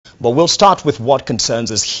But we'll start with what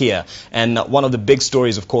concerns us here. And one of the big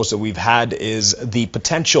stories, of course, that we've had is the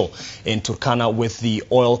potential in Turkana with the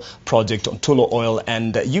oil project on Tullow Oil.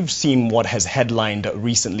 And you've seen what has headlined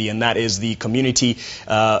recently, and that is the community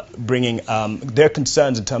bringing their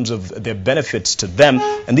concerns in terms of their benefits to them.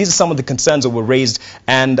 And these are some of the concerns that were raised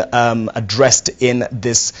and addressed in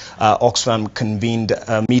this Oxfam convened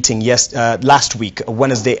meeting last week,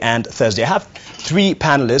 Wednesday and Thursday. I have three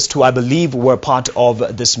panelists who I believe were part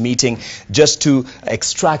of this meeting just to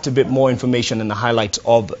extract a bit more information and the highlights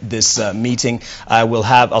of this meeting.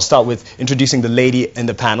 I'll start with introducing the lady in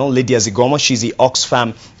the panel, Lydia Zigomo. She's the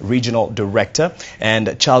Oxfam Regional Director,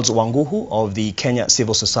 and Charles Wanguhu of the Kenya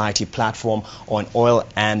Civil Society Platform on Oil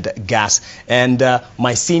and Gas. And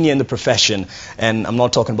my senior in the profession, and I'm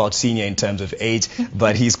not talking about senior in terms of age,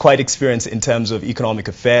 but he's quite experienced in terms of economic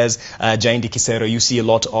affairs, Jaindi Kisero. You see a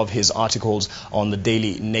lot of his articles on the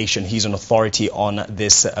Daily Nation. He's an authority on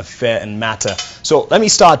this affair and matter. So let me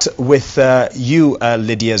start with you,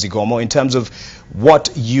 Lydia Zigomo, in terms of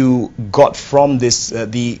what you got from this,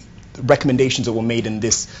 the recommendations that were made in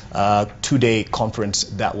this two-day conference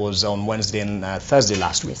that was on Wednesday and Thursday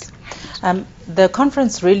last week. The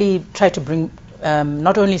conference really tried to bring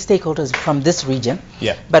not only stakeholders from this region,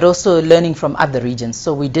 yeah, but also learning from other regions.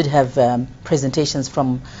 So we did have presentations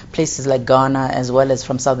from places like Ghana as well as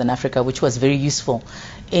from Southern Africa, which was very useful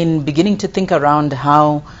in beginning to think around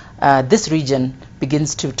how this region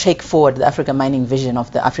begins to take forward the African mining vision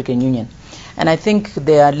of the African Union. And I think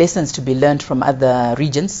there are lessons to be learned from other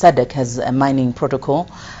regions. SADC has a mining protocol.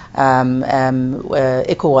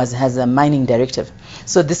 ECOWAS has a mining directive.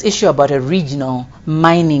 So this issue about a regional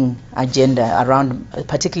mining agenda around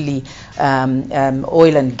particularly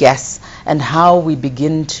oil and gas, and how we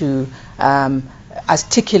begin to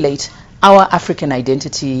articulate our African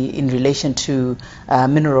identity in relation to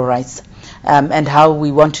mineral rights, and how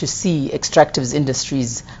we want to see extractives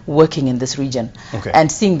industries working in this region. Okay.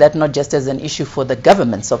 And seeing that not just as an issue for the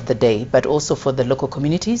governments of the day, but also for the local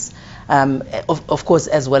communities, of course,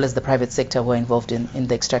 as well as the private sector who are involved in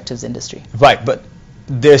the extractives industry. Right, but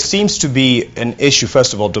there seems to be an issue,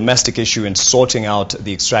 first of all, domestic issue in sorting out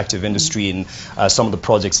the extractive industry in some of the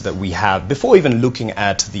projects that we have before even looking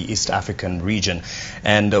at the East African region.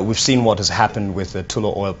 And we've seen what has happened with the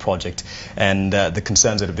Tullow Oil project and the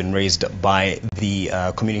concerns that have been raised by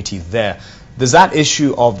the community there. There's that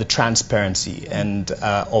issue of the transparency and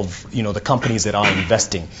of the companies that are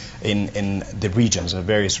investing in the regions, in the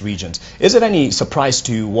various regions. Is it any surprise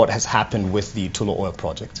to you what has happened with the Tullow Oil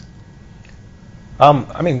project?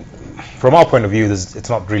 I mean, from our point of view, it's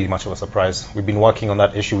not really much of a surprise. We've been working on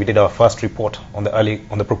that issue. We did our first report on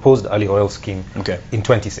the proposed early oil scheme in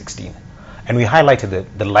 2016, and we highlighted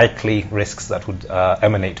the likely risks that would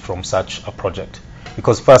emanate from such a project.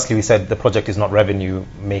 Because firstly, we said the project is not revenue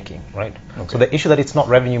making, right? Okay. So the issue that it's not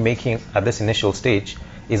revenue making at this initial stage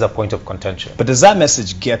is a point of contention. But does that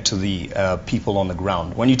message get to the people on the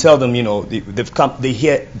ground? When you tell them, they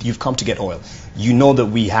hear you've come to get oil, you know that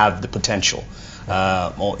we have the potential.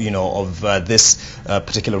 Of this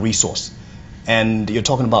particular resource, and you're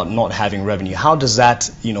talking about not having revenue. How does that,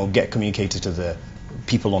 get communicated to the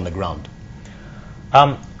people on the ground?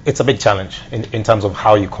 It's a big challenge in terms of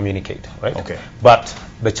how you communicate, right? Okay. But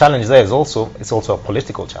the challenge there is also a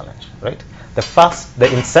political challenge, right? The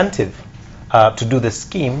incentive to do the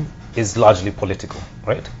scheme is largely political,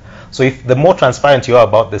 right? So if the more transparent you are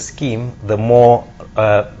about the scheme, the more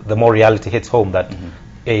reality hits home that.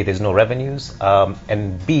 A, there's no revenues,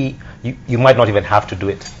 and B, you might not even have to do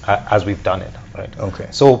it as we've done it, right? Okay.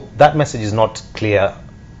 So that message is not clear,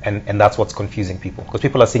 and that's what's confusing people, because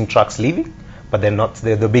people are seeing trucks leaving, but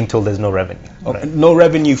they're being told there's no revenue. Okay. Right? No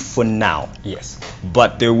revenue for now. Yes.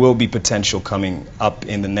 But there will be potential coming up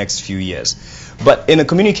in the next few years. But in a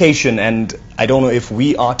communication, and I don't know if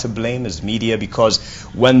we are to blame as media, because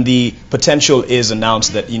when the potential is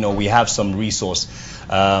announced that we have some resource,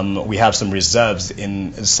 we have some reserves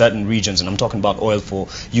in certain regions, and I'm talking about oil for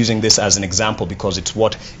using this as an example because it's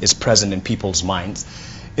what is present in people's minds.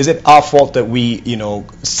 Is it our fault that we,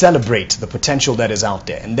 celebrate the potential that is out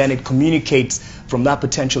there, and then it communicates, from that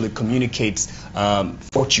potential, it communicates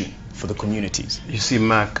fortune for the communities? You see,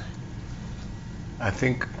 Mark,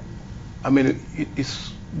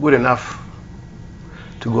 it's good enough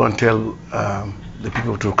to go and tell the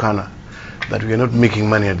people of Turkana that we are not making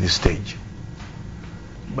money at this stage.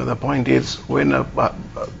 But the point is, when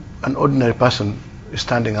an ordinary person is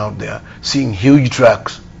standing out there, seeing huge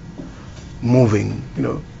trucks moving,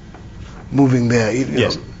 moving there,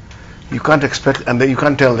 yes. You can't expect, and then you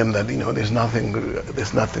can't tell them that there's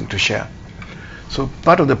nothing to share. So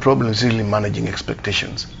part of the problem is really managing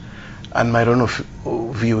expectations. And my own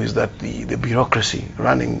view is that the bureaucracy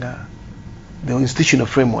running the institutional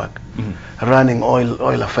framework running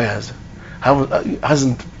oil affairs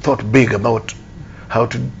hasn't thought big about how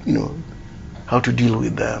to deal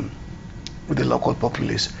with the local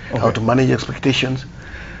populace, how to manage expectations,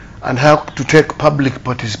 and how to take public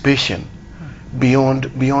participation beyond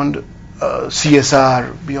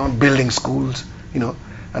CSR, beyond building schools,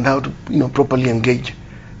 and how to properly engage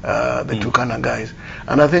the Turkana guys.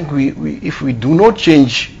 And I think if we do not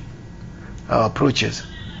change our approach,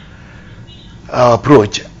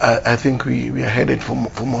 I think we are headed for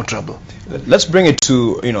more trouble. Let's bring it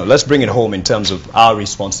to let's bring it home in terms of our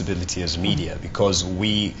responsibility as media, because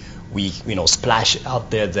we splash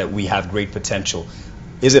out there that we have great potential.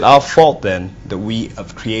 Is it our fault then that we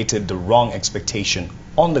have created the wrong expectation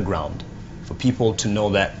on the ground for people to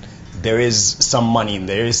know that there is some money and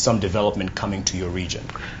there is some development coming to your region?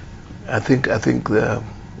 I think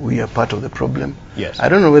we are part of the problem. Yes. I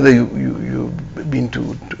don't know whether you've been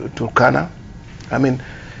to Turkana. I mean,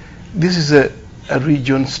 this is a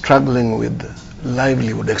region struggling with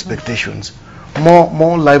livelihood expectations,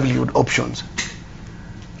 more livelihood options,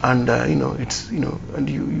 and and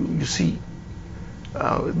you see.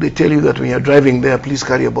 They tell you that when you're driving there, please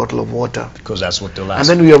carry a bottle of water, because that's what they'll ask.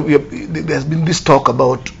 And then there's been this talk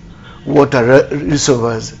about water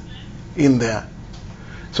reservoirs in there.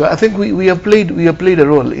 So I think we have played a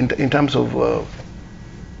role in terms of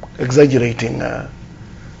exaggerating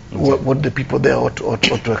what the people there ought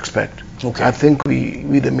to expect. Okay. I think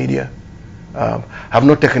we the media have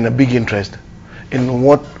not taken a big interest in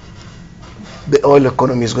what the oil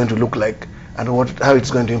economy is going to look like and how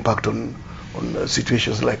it's going to impact on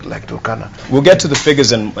situations like Turkana. We'll get to the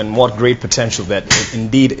figures and what great potential that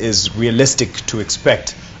indeed is realistic to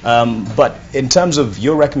expect. But in terms of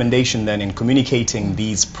your recommendation then in communicating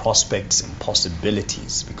these prospects and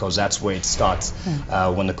possibilities, because that's where it starts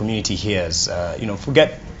when the community hears,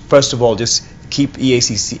 forget, first of all, just keep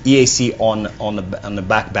EAC on the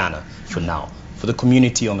back banner for now, for the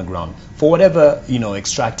community on the ground, for whatever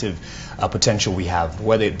extractive potential we have,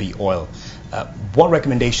 whether it be oil. What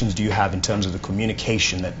recommendations do you have in terms of the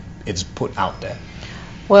communication that is put out there?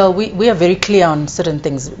 Well, we are very clear on certain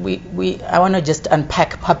things. I want to just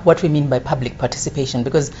unpack what we mean by public participation,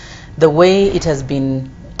 because the way it has been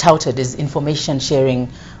touted is information sharing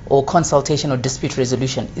or consultation or dispute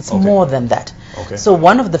resolution. It's more than that. Okay. So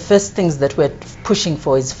one of the first things that we're pushing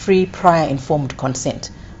for is free, prior, informed consent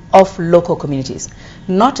of local communities,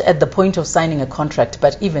 not at the point of signing a contract,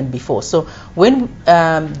 but even before. So when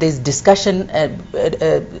there's discussion,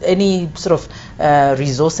 any sort of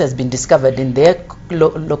resource has been discovered in their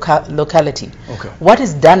locality, what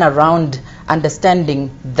is done around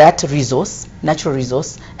understanding that resource, natural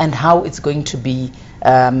resource, and how it's going to be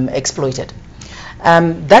exploited.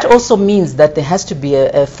 That also means that there has to be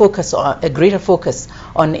a greater focus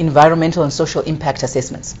on environmental and social impact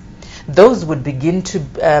assessments. Those would begin to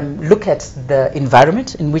look at the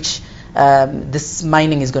environment in which this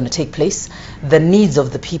mining is going to take place, the needs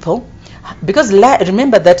of the people, because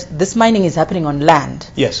remember that this mining is happening on land,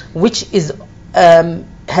 which is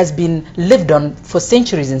has been lived on for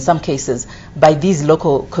centuries in some cases by these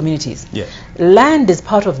local communities. Land is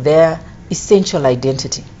part of their essential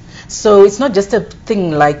identity. So it's not just a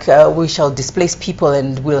thing like we shall displace people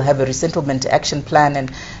and we'll have a resettlement action plan and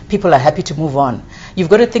people are happy to move on. You've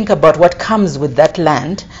got to think about what comes with that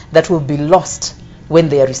land that will be lost when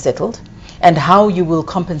they are resettled, and how you will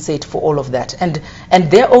compensate for all of that, and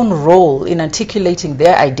their own role in articulating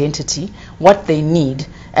their identity, what they need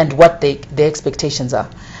and what their expectations are.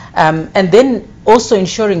 And then also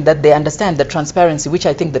ensuring that they understand the transparency, which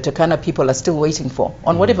I think the Turkana people are still waiting for,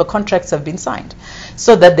 on whatever contracts have been signed,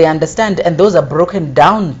 so that they understand, and those are broken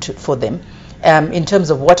down for them in terms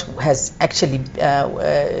of what has actually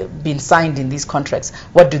been signed in these contracts.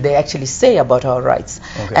 What do they actually say about our rights,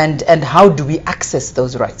 and how do we access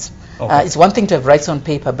those rights? It's one thing to have rights on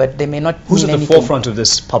paper, but they may not Who's mean at the anything. forefront of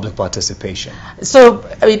this public participation? So,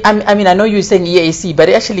 I mean, I know you're saying EAC, but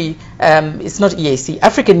actually it's not EAC.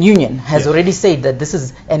 African Union has already said that this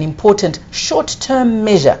is an important short-term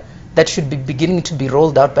measure that should be beginning to be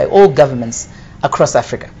rolled out by all governments across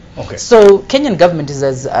Africa. So Kenyan government is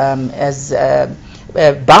as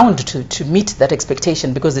bound to meet that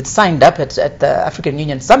expectation, because it's signed up at the African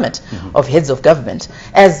Union Summit of Heads of Government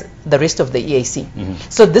as the rest of the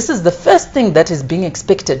EAC. So this is the first thing that is being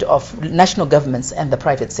expected of national governments and the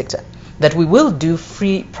private sector, that we will do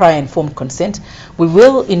free, prior, informed consent. We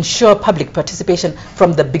will ensure public participation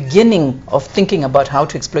from the beginning of thinking about how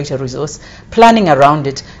to exploit a resource, planning around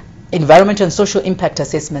it, environmental and social impact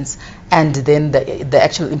assessments, and then the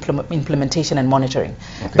actual implementation and monitoring.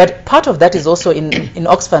 Okay. But part of that is also, in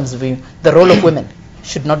Oxfam's view, the role of women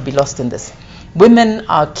should not be lost in this. Women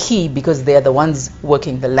are key because they are the ones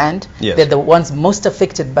working the land. Yes. They're the ones most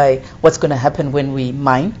affected by what's going to happen when we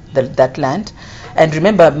mine that land. And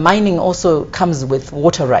remember, mining also comes with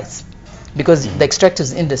water rights, because the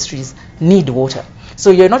extractive industries need water. So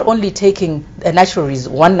you're not only taking one natural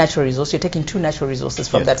resource, you're taking two natural resources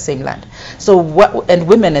from that same land. So and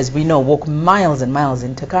women, as we know, walk miles and miles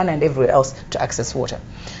in Turkana and everywhere else to access water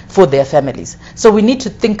for their families. So we need to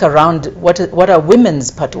think around what is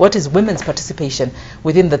women's participation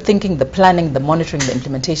within the thinking, the planning, the monitoring, the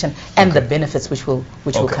implementation, and the benefits which will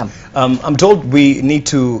come. I'm told we need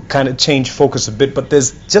to kind of change focus a bit, but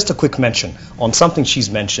there's just a quick mention on something she's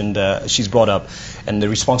mentioned, she's brought up, and the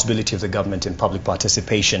responsibility of the government in public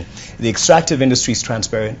participation. The Extractive Industries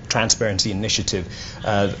Transparency Initiative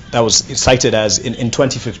that was cited as in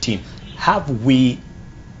 2015. Have we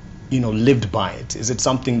lived by it? Is it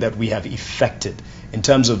something that we have effected in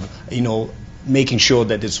terms of, making sure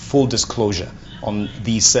that there's full disclosure on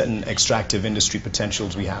these certain extractive industry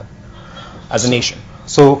potentials we have as a nation?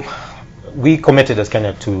 So we committed as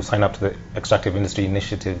Kenya to sign up to the Extractive Industry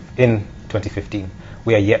Initiative in 2015.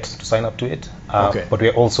 We are yet to sign up to it, but we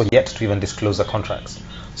are also yet to even disclose the contracts.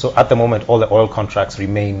 So at the moment, all the oil contracts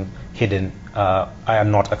remain hidden, are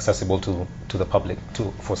not accessible to the public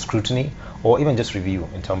for scrutiny or even just review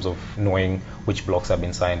in terms of knowing which blocks have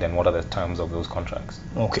been signed and what are the terms of those contracts.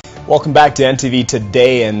 Okay. Welcome back to NTV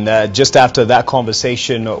Today, and just after that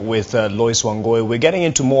conversation with Lois Wanguhu, we're getting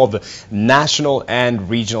into more of a national and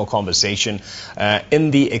regional conversation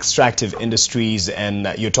in the extractive industries, and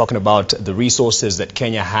you're talking about the resources that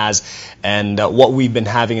Kenya has, and what we've been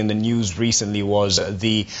having in the news recently was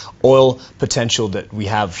the oil potential that we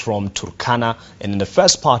have from Turkana. And in the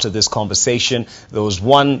first part of this conversation, there was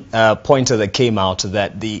one pointer that came out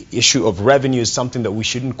that the issue of revenue is something that we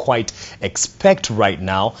shouldn't quite expect right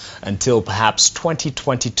now until perhaps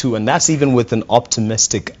 2022, and that's even with an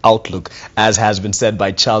optimistic outlook, as has been said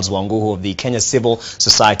by Charles Wanguhu of the Kenya Civil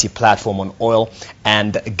Society Platform on Oil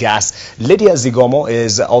and Gas. Lydia Zigomo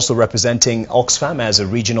is also representing Oxfam as a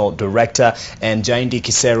regional director, and Jaindi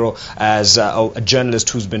Kisero as a journalist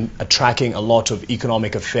who's been tracking a lot of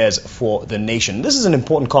economic affairs for the nation. This is an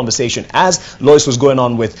important conversation. As Lois was going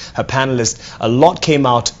on with her panelists, a lot came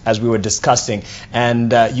out as we were discussing,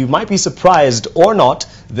 and you might be surprised or not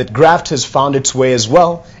that graft has found its way as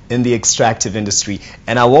well in the extractive industry.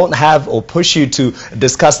 And I won't have or push you to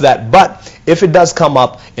discuss that, but if it does come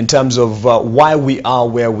up in terms of why we are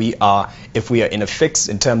where we are, if we are in a fix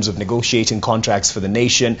in terms of negotiating contracts for the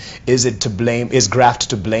nation, is it to blame? Is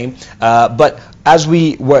graft to blame? But as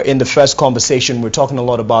we were in the first conversation, we're talking a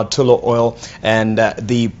lot about Tullow Oil and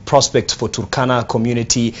the prospects for Turkana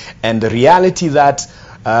community, and the reality that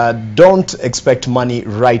don't expect money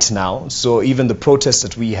right now. So even the protests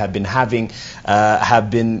that we have been having have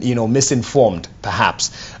been, misinformed,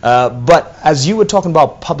 perhaps. But as you were talking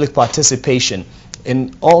about public participation,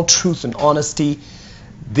 in all truth and honesty,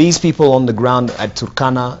 these people on the ground at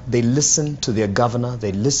Turkana, they listen to their governor,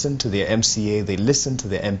 they listen to their MCA, they listen to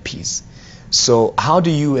their MPs. So how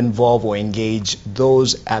do you involve or engage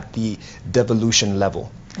those at the devolution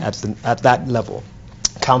level, at that level,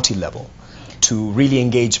 county level, to really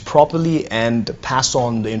engage properly and pass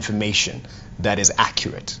on the information that is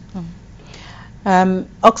accurate?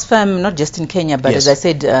 Oxfam, not just in Kenya, but yes, as I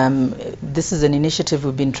said, this is an initiative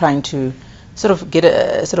we've been trying to sort of get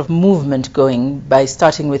a sort of movement going by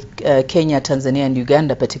starting with Kenya, Tanzania, and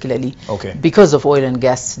Uganda particularly, because of oil and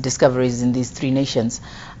gas discoveries in these three nations,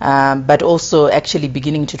 but also actually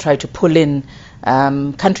beginning to try to pull in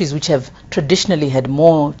countries which have traditionally had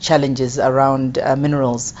more challenges around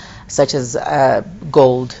minerals, such as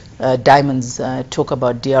gold, diamonds, talk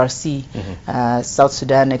about DRC, South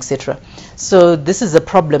Sudan, etc. So this is a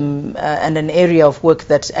problem and an area of work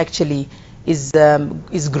that actually is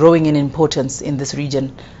growing in importance in this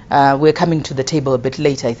region. We're coming to the table a bit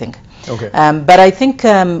late, I think. But I think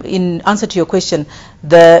in answer to your question,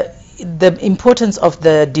 the importance of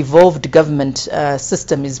the devolved government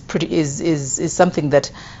system is something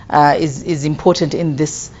that is important in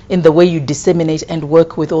the way you disseminate and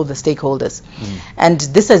work with all the stakeholders. And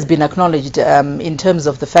this has been acknowledged in terms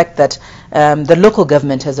of the fact that the local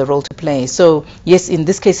government has a role to play. So yes, in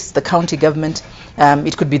this case it's the county government,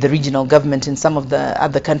 it could be the regional government in some of the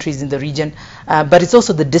other countries in the region, but it's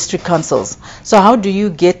also the district councils. So how do you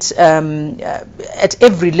get at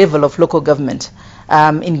every level of local government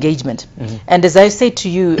engagement. And as I say to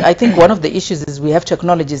you, I think one of the issues is we have to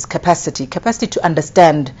acknowledge is capacity to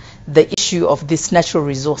understand the issue of this natural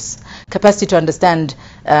resource, capacity to understand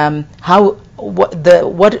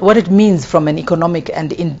what it means from an economic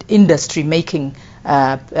and industry making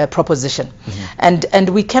proposition. And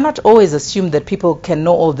we cannot always assume that people can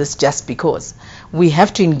know all this just because. We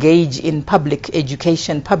have to engage in public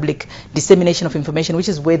education, public dissemination of information, which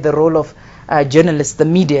is where the role of journalists, the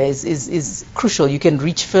media is crucial. You can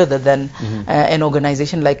reach further than an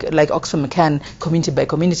organization like Oxfam can, community by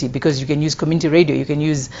community, because you can use community radio, you can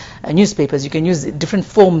use newspapers, you can use different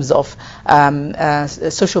forms of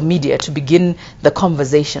social media to begin the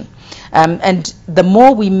conversation. And the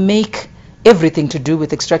more we make everything to do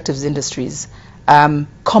with extractive industries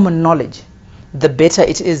common knowledge, the better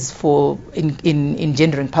it is for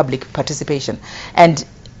engendering public participation. And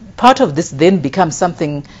part of this then becomes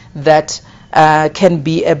something that can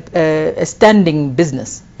be a standing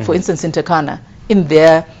business. For instance, in Turkana, in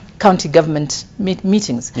their county government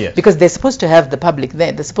meetings, because they're supposed to have the public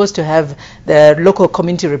there, they're supposed to have the local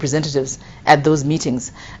community representatives at those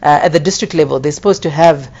meetings. At the district level, they're supposed to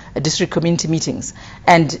have district community meetings.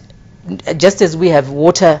 And just as we have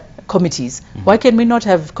water committees, why can we not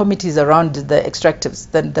have committees around the extractives,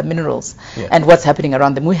 the minerals, and what's happening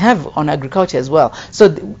around them? We have on agriculture as well.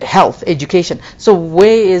 So health, education. So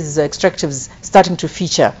where is extractives starting to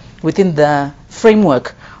feature within the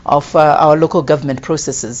framework of our local government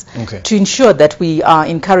processes to ensure that we are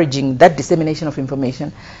encouraging that dissemination of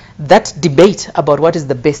information, that debate about what is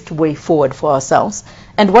the best way forward for ourselves,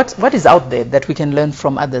 and what is out there that we can learn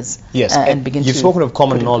from others. And begin. You've spoken of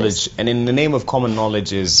common knowledge, and in the name of common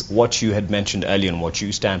knowledge is what you had mentioned earlier and what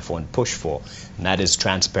you stand for and push for, and that is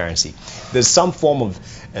transparency. There's some form of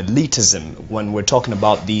elitism when we're talking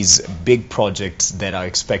about these big projects that are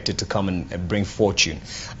expected to come and bring fortune.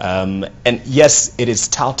 And yes, it is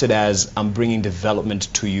touted as I'm bringing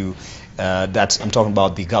development to you. I'm talking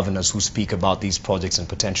about the governors who speak about these projects and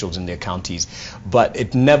potentials in their counties, but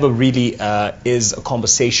it never really is a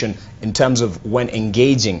conversation in terms of when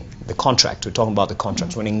engaging the contract. We're talking about the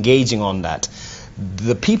contracts. When engaging on that,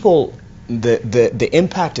 the people, the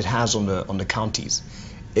impact it has on the counties,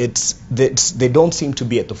 they don't seem to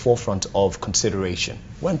be at the forefront of consideration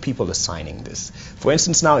when people are signing this. For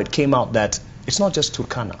instance, now it came out that it's not just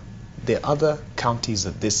Turkana. There are other counties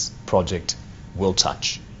that this project will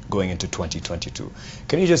touch going into 2022.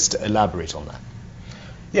 Can you just elaborate on that?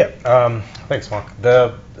 Yeah, thanks, Mark.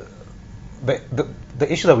 The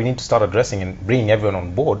issue that we need to start addressing and bringing everyone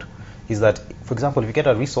on board is that, for example, if you get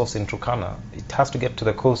a resource in Turkana, it has to get to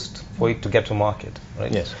the coast for it to get to market,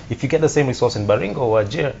 right? Yes. If you get the same resource in Baringo or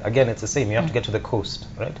Ajir, again, it's the same. You have to get to the coast,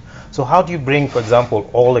 right? So how do you bring, for example,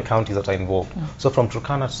 all the counties that are involved? So from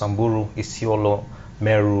Turkana to Samburu, Isiolo,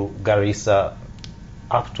 Meru, Garissa,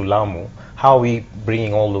 up to Lamu, how are we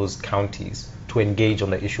bringing all those counties to engage on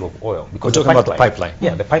the issue of oil? Because we're talking about the pipeline.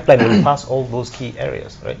 Yeah, the pipeline will pass all those key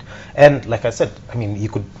areas, right? And like I said, I mean,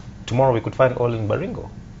 tomorrow we could find oil in Baringo,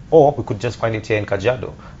 or we could just find it here in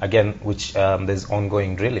Kajiado, again, which there's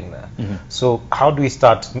ongoing drilling there. So how do we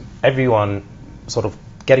start everyone sort of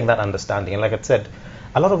getting that understanding? And like I said,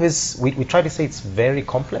 a lot of this, we try to say it's very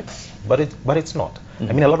complex, but it's not.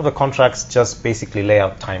 I mean, a lot of the contracts just basically lay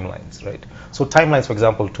out timelines, right? So timelines, for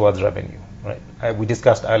example, towards revenue, right? We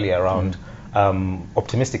discussed earlier around,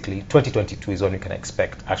 optimistically, 2022 is when we can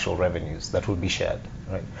expect actual revenues that will be shared,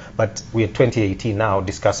 right? But we're 2018 now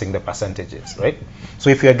discussing the percentages, right? So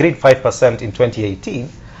if you agreed 5% in 2018,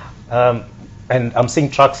 and I'm seeing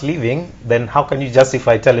trucks leaving, then how can you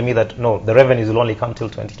justify telling me that, no, the revenues will only come till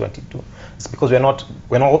 2022? It's because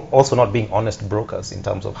we're also not being honest brokers in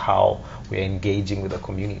terms of how we're engaging with the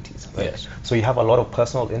communities, right? Yes. So you have a lot of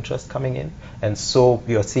personal interest coming in, and so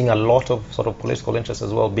you're seeing a lot of sort of political interest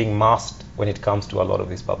as well being masked when it comes to a lot of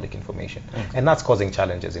this public information. And that's causing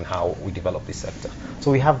challenges in how we develop this sector. So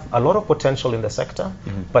we have a lot of potential in the sector,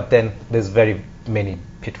 but then there's very many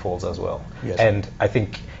pitfalls as well. Yes. And I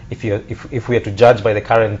think if we are to judge by the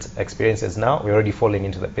current experiences now, we're already falling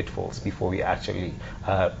into the pitfalls before we actually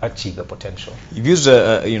achieve the potential. You've used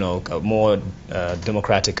a more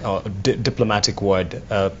diplomatic word,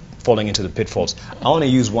 falling into the pitfalls. I want to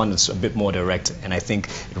use one that's a bit more direct, and I think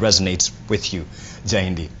it resonates with you,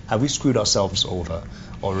 Jaindi. Have we screwed ourselves over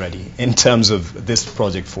already in terms of this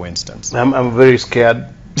project, for instance? I'm very scared,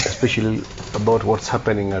 especially about what's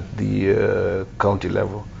happening at the county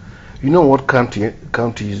level. You know what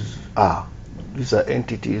counties are? These are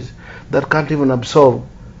entities that can't even absorb,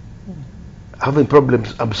 having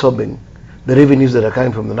problems absorbing the revenues that are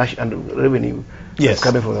coming from the national revenue. Yes. That's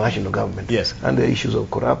coming from the national government. Yes. And the issues of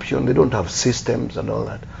corruption, they don't have systems and all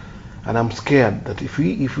that. And I'm scared that if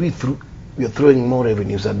we are throwing more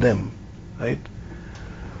revenues at them, right?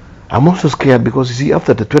 I'm also scared because, you see,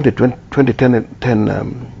 after the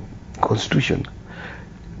 2010 constitution,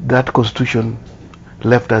 that constitution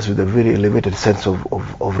left us with a very elevated sense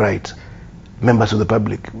of rights, members of the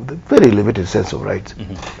public, with a very elevated sense of rights.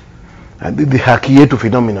 And the Hakietu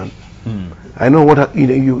phenomenon. I know what,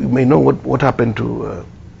 you may know what happened to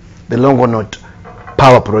the Longonot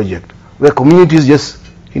power project, where communities just,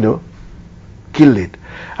 killed it.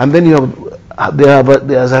 And then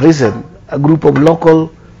there's a reason, a group of local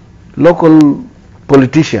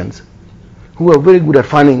politicians who are very good at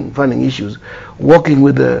funding issues, working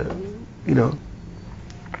with the,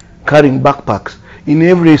 carrying backpacks in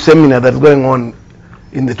every seminar that's going on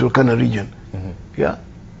in the Turkana region. Yeah,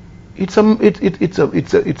 it's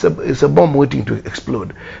a bomb waiting to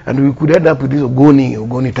explode, and we could end up with these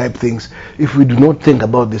Ogoni type things if we do not think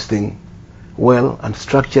about this thing well and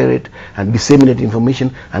structure it and disseminate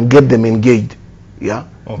information and get them engaged. Yeah,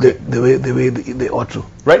 okay. the way they ought to.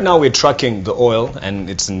 Right now we're trucking the oil, and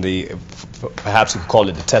it's in the, perhaps you could call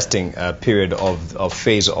it the testing period of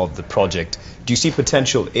phase of the project. Do you see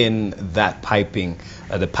potential in that piping,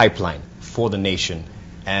 the pipeline for the nation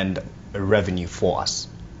and revenue for us?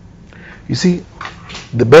 You see,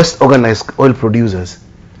 the best organized oil producers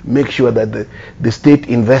make sure that the state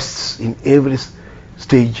invests in every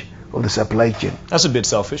stage of the supply chain. That's a bit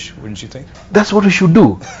selfish, wouldn't you think? That's what we should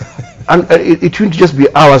do. And it shouldn't just be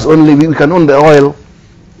ours only. We can own the oil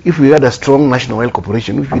if we had a strong national oil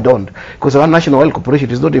corporation, which we don't, because our national oil corporation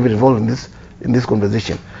is not even involved in this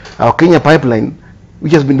conversation. Our Kenya pipeline,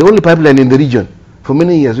 which has been the only pipeline in the region for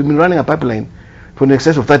many years, we've been running a pipeline for in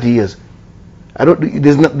excess of 30 years.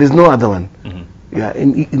 There's no other one. Yeah,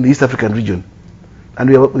 in the East African region, and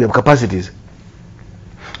we have capacities.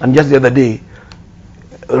 And just the other day,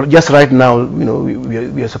 just right now,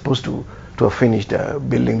 we are supposed to have finished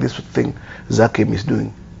building this thing Zakem is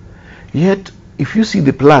doing. Yet, if you see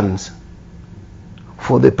the plans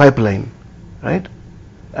for the pipeline, right?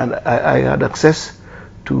 And I had access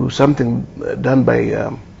to something done by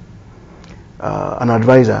an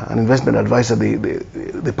advisor, an investment advisor.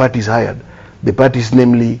 The parties hired, the parties,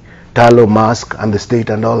 namely Talo, Mask, and the state,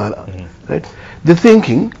 and all that, right? The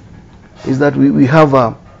thinking is that we have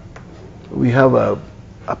a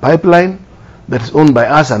pipeline that is owned by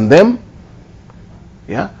us and them.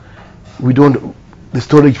 Yeah, the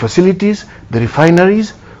storage facilities, the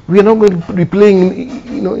refineries. We are not going to be playing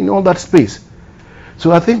in all that space.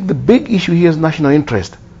 So I think the big issue here is national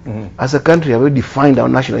interest. As a country, have we defined our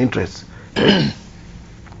national interests?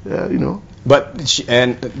 But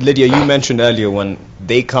and Lydia, you mentioned earlier when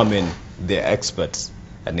they come in, they're experts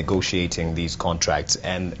at negotiating these contracts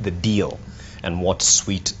and the deal and what's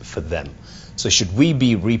sweet for them. So should we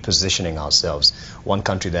be repositioning ourselves? One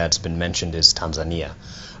country that's been mentioned is Tanzania.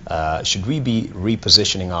 Should we be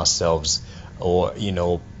repositioning ourselves, or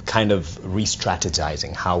kind of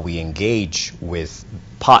re-strategizing how we engage with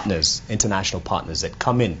partners, international partners that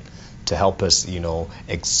come in to help us,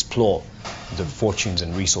 explore the fortunes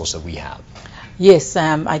and resources that we have? Yes,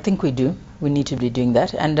 I think we do. We need to be doing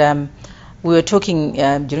that. And we were talking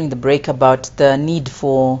during the break about the need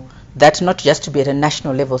for that not just to be at a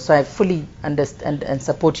national level. So I fully understand and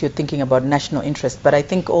support your thinking about national interest, but I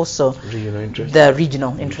think also the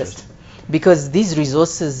regional interest. Because these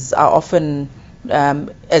resources are often,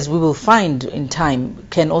 as we will find in time,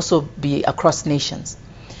 can also be across nations.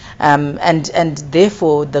 And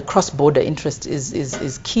therefore the cross-border interest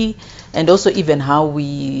is key, and also even how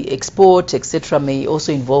we export, etc., may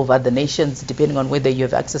also involve other nations, depending on whether you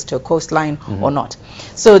have access to a coastline or not.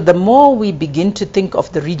 So the more we begin to think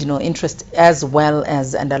of the regional interest as well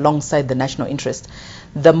as and alongside the national interest,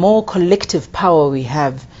 the more collective power we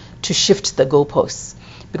have to shift the goalposts,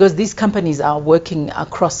 because these companies are working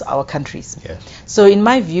across our countries. Yeah. So in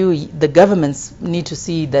my view, the governments need to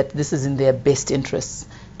see that this is in their best interests,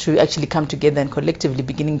 to actually come together and collectively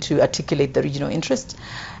beginning to articulate the regional interest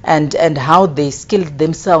and how they skill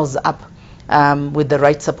themselves up with the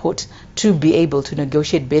right support to be able to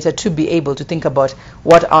negotiate better, to be able to think about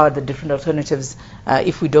what are the different alternatives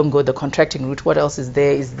if we don't go the contracting route. What else is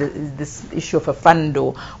there? Is this issue of a fund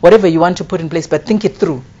or whatever you want to put in place, but think it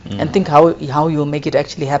through and think how you'll make it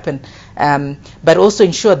actually happen. But also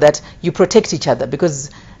ensure that you protect each other, because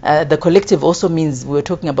the collective also means we're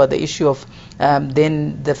talking about the issue of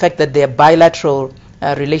then the fact that there are bilateral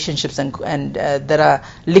relationships and that are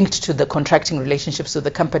linked to the contracting relationships with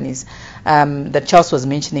the companies that Charles was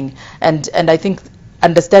mentioning, and I think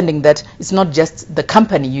understanding that it's not just the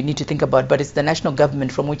company you need to think about, but it's the national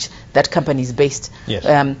government from which that company is based, yes.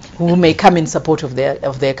 Who may come in support of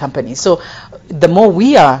their company. So the more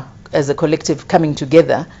we are as a collective coming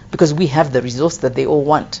together, because we have the resource that they all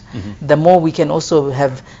want, the more we can also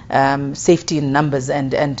have safety in numbers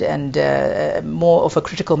and more of a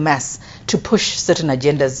critical mass to push certain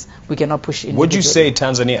agendas we cannot push individually. Would you say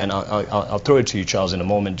Tanzania, and I'll throw it to you, Charles, in a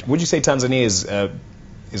moment, would you say Tanzania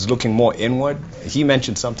is looking more inward? He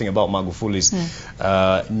mentioned something about Magufuli's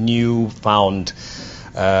newfound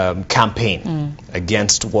campaign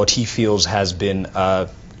against what he feels has been a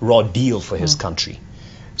raw deal for his country.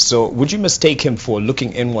 So would you mistake him for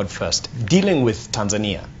looking inward first, dealing with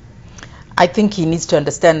Tanzania? I think he needs to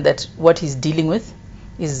understand that what he's dealing with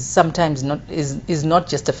is sometimes not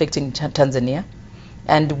just affecting Tanzania,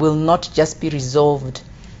 and will not just be resolved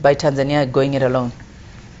by Tanzania going it alone.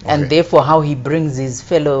 Okay. And therefore how he brings his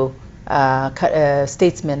fellow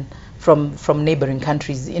statesmen from neighboring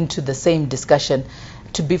countries into the same discussion,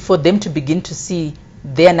 for them to begin to see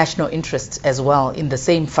their national interests as well in the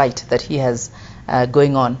same fight that he has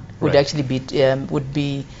going on would actually be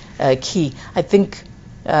key. I think,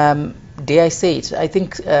 dare I say it, I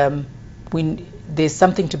think there's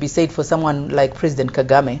something to be said for someone like President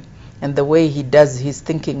Kagame and the way he does his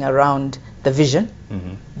thinking around the vision,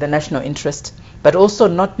 the national interest, but also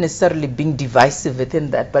not necessarily being divisive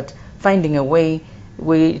within that, but finding a way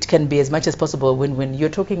where it can be as much as possible when you're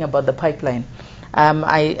talking about the pipeline.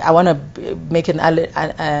 I want to make a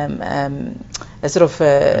sort of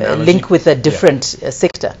link with a different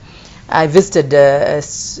sector. I visited a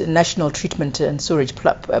national treatment and storage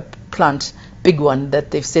plant, big one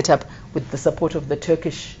that they've set up with the support of the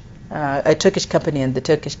a Turkish company and the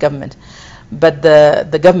Turkish government. But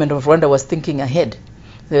the government of Rwanda was thinking ahead.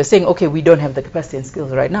 They were saying, okay, we don't have the capacity and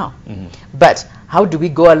skills right now, but how do we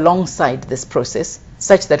go alongside this process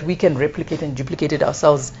such that we can replicate and duplicate it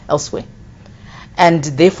ourselves elsewhere? And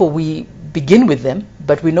therefore we begin with them,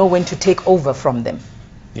 but we know when to take over from them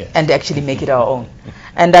and actually make it our own.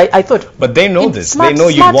 And I thought... But they know this. They know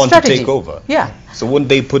you want to take over. Yeah. So wouldn't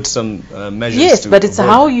they put some measures Yes, but it's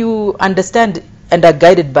how you understand and are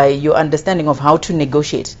guided by your understanding of how to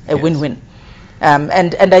negotiate a win-win.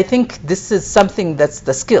 And I think this is something that's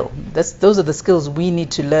the skill. Those are the skills we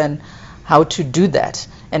need to learn how to do that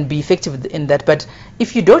and be effective in that. But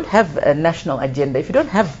if you don't have a national agenda, if you don't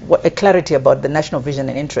have a clarity about the national vision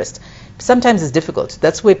and interest, sometimes it's difficult.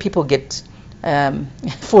 That's where people get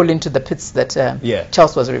fall into the pits that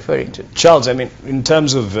Charles was referring to. Charles, I mean, in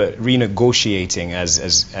terms of renegotiating,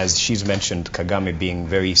 as she's mentioned, Kagame being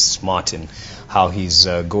very smart in how he's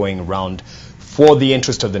going around for the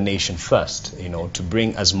interest of the nation first, to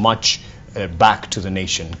bring as much back to the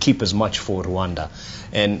nation, keep as much for Rwanda.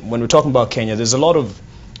 And when we're talking about Kenya, there's a lot of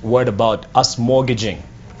word about us mortgaging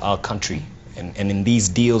our country and in these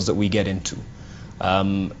deals that we get into.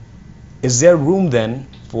 Is there room then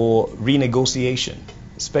for renegotiation,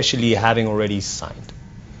 especially having already signed?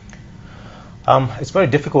 It's very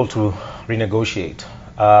difficult to renegotiate,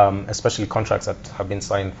 especially contracts that have been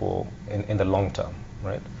signed for in the long term,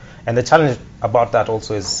 right? And the challenge about that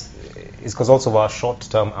also is because also of our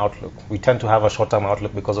short-term outlook. We tend to have a short-term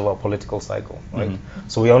outlook because of our political cycle, right?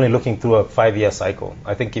 So we're only looking through a 5-year cycle.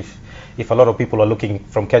 I think if a lot of people are looking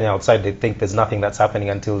from Kenya outside, they think there's nothing that's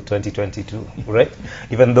happening until 2022, right?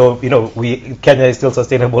 Even though, Kenya is still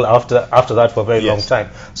sustainable after that for a very long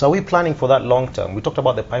time. So are we planning for that long term? We talked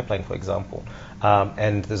about the pipeline, for example.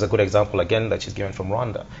 And there's a good example, again, that she's given from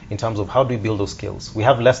Rwanda, in terms of how do we build those skills. We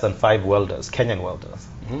have less than 5 welders, Kenyan welders,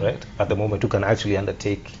 right, at the moment, who can actually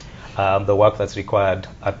undertake the work that's required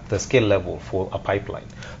at the scale level for a pipeline.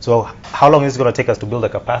 So how long is it going to take us to build a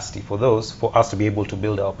capacity for us to be able to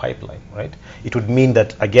build our pipeline, right? It would mean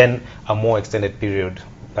that, again, a more extended period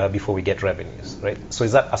before we get revenues, right? So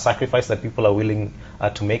is that a sacrifice that people are willing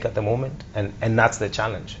to make at the moment? And that's the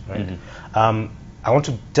challenge, right? I want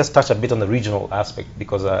to just touch a bit on the regional aspect,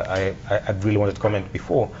 because I really wanted to comment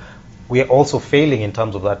before. We are also failing in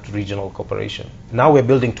terms of that regional cooperation. Now we're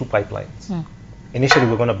building 2 pipelines. Initially,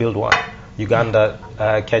 we're going to build one, Uganda,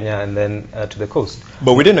 Kenya, and then to the coast.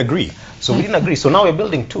 But we didn't agree. So we didn't agree. So now we're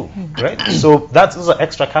building 2, right? So those are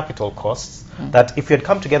extra capital costs that if we had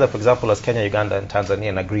come together, for example, as Kenya, Uganda, and Tanzania,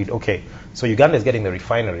 and agreed, okay, so Uganda is getting the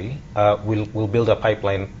refinery, we'll build a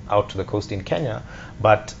pipeline out to the coast in Kenya,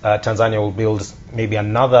 but Tanzania will build maybe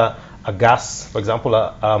a gas, for example,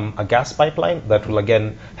 a gas pipeline that will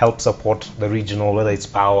again help support the regional, whether it's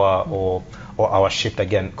power or our shift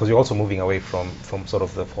again, because you're also moving away from sort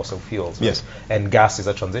of the fossil fuels. Right? Yes. And gas is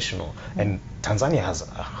a transitional. And Tanzania has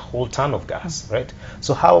a whole ton of gas, right?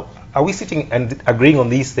 So how are we sitting and agreeing on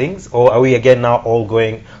these things, or are we again now all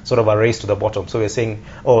going sort of a race to the bottom? So we're saying,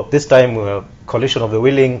 oh, this time we're coalition of the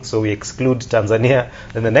willing, so we exclude Tanzania.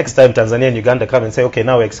 Then the next time Tanzania and Uganda come and say, okay,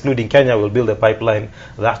 now we're excluding Kenya, we'll build a pipeline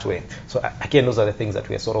that way. So again, those are the things that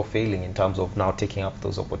we're sort of failing in terms of now taking up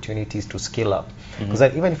those opportunities to scale up. Because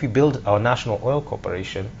even if we build our national oil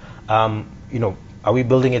corporation, you know, are we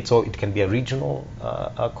building it so it can be a regional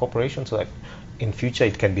corporation, so that in future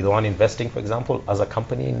it can be the one investing, for example, as a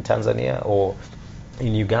company in Tanzania or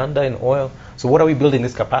in Uganda in oil? So what are we building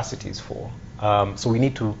these capacities for? So we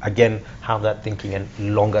need to again have that thinking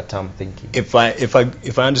and longer term thinking. If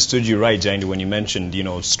I understood you right, Jaindi, when you mentioned, you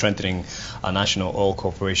know, strengthening a national oil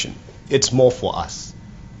corporation, it's more for us.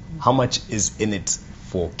 How much is in it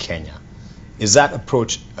for Kenya? Is that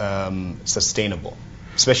approach sustainable,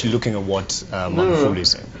 especially looking at what Wanguhu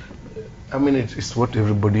is saying? I mean, it's what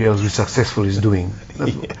everybody else who's successful is doing.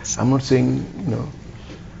 Yes. I'm not saying, you know,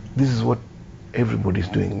 this is what everybody's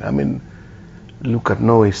doing. I mean, look at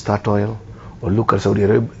Norway, Statoil, or look at Saudi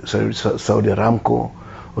Aramco,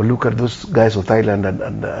 or look at those guys of Thailand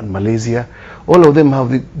and Malaysia. All of them have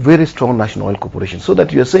the very strong national oil corporation. So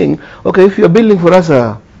that you're saying, okay, if you're building for us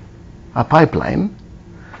a pipeline,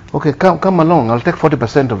 okay, come along, I'll take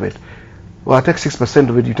 40% of it. Or I'll take 6%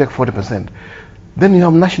 of it, you take 40%. Then you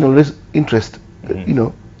have national interest, you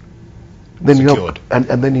know. Then secured. You have,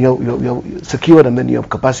 and then you're secured, and then you have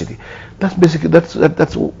capacity. That's basically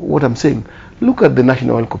that's what I'm saying. Look at the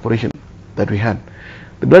national oil corporation that we had.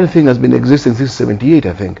 The bloody thing has been existing since '78,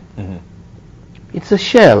 I think. It's a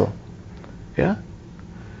shell, yeah.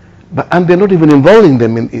 And they're not even involving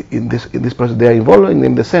them in this process. They are involving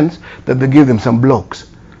them in the sense that they give them some blocks.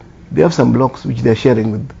 They have some blocks which they're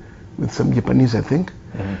sharing with some Japanese, I think.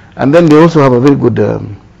 And then they also have a very good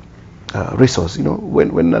resource. You know,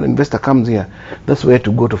 when an investor comes here, that's where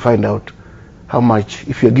to go to find out how much.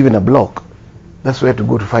 If you're given a block, that's where to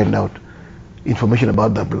go to find out information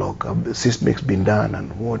about that block, how the seismic's been done,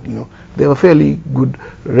 and what, you know. They have a fairly good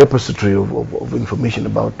repository of information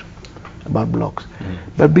about blocks.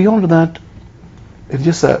 But beyond that, it's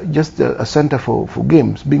just a center for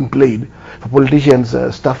games being played, for politicians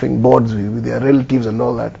stuffing boards with their relatives and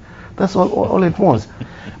all that. That's all it was.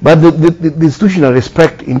 But the institutional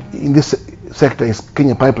respect in this sector is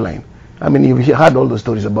Kenya Pipeline. I mean, you've heard all the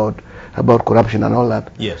stories about corruption and all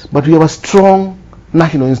that. Yes. But we have a strong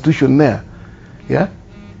national institution there, yeah,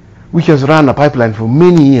 which has run a pipeline for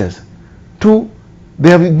many years. Two,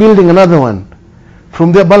 they are building another one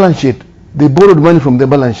from their balance sheet. They borrowed money from their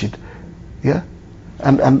balance sheet, yeah,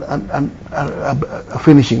 and are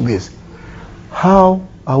finishing this. How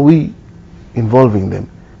are we involving them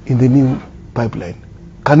in the new pipeline?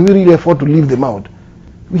 Can we really afford to leave them out?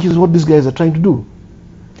 Which is what these guys are trying to do.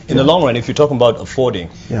 In the long run, if you're talking about affording,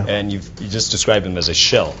 Yeah. and you just described them as a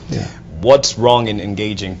shell, Yeah. what's wrong in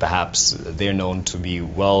engaging? Perhaps they're known to be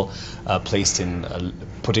well placed in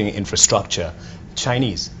putting infrastructure.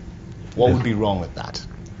 Chinese, what would be wrong with that?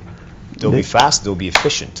 They'll be fast, they'll be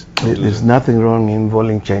efficient. There's nothing wrong in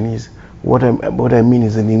involving Chinese. What I mean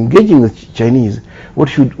is, in engaging with Chinese, what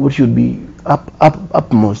should be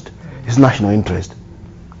upmost is national interest.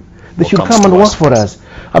 They should come and work for us.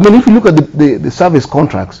 I mean, if you look at the service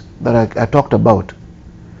contracts that I talked about,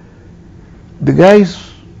 the guys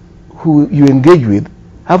who you engage with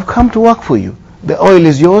have come to work for you. The oil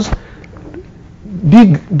is yours.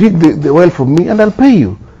 Dig the oil for me, and I'll pay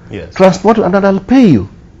you. Yes. Transport, and I'll pay you.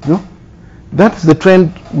 You know, that's the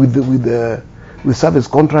trend with service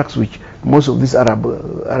contracts, which most of this Arab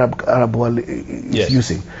world is Yes.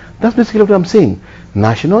 using. That's basically what I'm saying.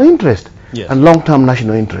 National interest, Yes. and long-term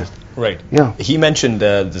national interest. Right. Yeah. He mentioned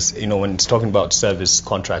this, you know, when it's talking about service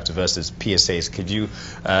contracts versus PSAs.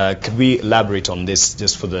 Could we elaborate on this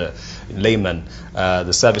just for the layman,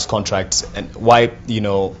 the service contracts, and why, you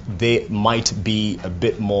know, they might be a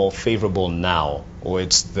bit more favorable now, or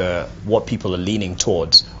it's what people are leaning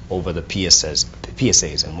towards over the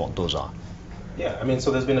PSAs and what those are? Yeah, I mean,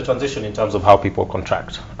 so there's been a transition in terms of how people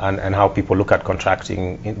contract and how people look at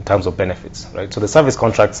contracting in terms of benefits, right? So the service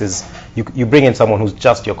contracts is you bring in someone who's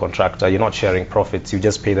just your contractor. You're not sharing profits. You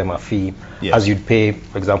just pay them a fee, Yes. as you'd pay,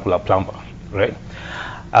 for example, a plumber, right?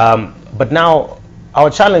 But now our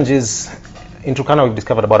challenge is, in Turkana we've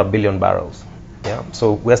discovered about 1 billion barrels. Yeah,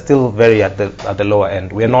 so we're still very at the lower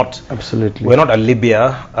end. We're not Absolutely. We're not a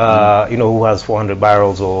Libya, you know, who has 400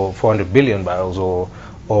 barrels or 400 billion barrels or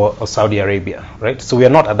Saudi Arabia, right? So we are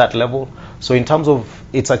not at that level. So in terms of,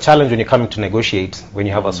 it's a challenge when you're coming to negotiate when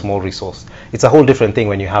you have a small resource. It's a whole different thing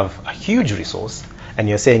when you have a huge resource and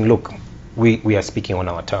you're saying, look, we are speaking on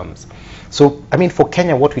our terms. So, I mean, for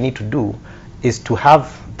Kenya, what we need to do is to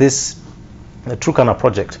have this the Turkana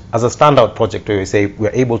project as a standout project where we say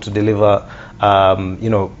we're able to deliver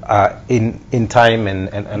in time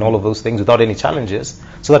and all of those things without any challenges,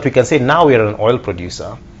 so that we can say now we're an oil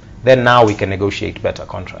producer, then now we can negotiate better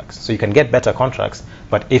contracts. So you can get better contracts,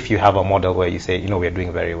 but if you have a model where you say, we're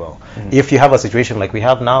doing very well. If you have a situation like we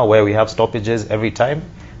have now where we have stoppages every time,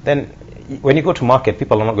 then when you go to market,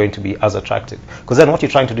 people are not going to be as attractive, because then what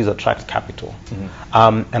you're trying to do is attract capital.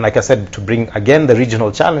 And like I said, to bring again the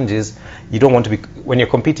regional challenges, you don't want to be, when you're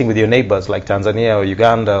competing with your neighbors like Tanzania or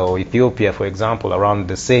Uganda or Ethiopia, for example, around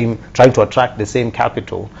the same, trying to attract the same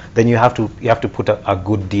capital, then you have to put a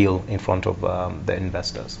good deal in front of the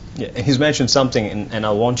investors. Yeah, and he's mentioned something, and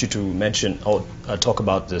I want you to mention or talk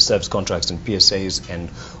about the service contracts and PSAs and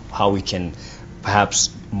how we can perhaps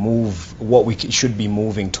move what we should be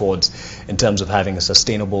moving towards in terms of having a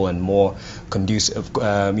sustainable and more conducive,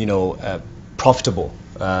 profitable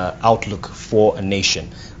outlook for a nation.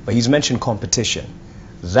 But he's mentioned competition.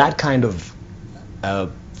 That kind of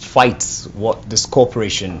fights what this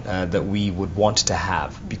cooperation that we would want to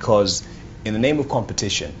have, because in the name of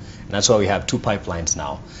competition, and that's why we have 2 pipelines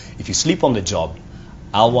now. If you sleep on the job,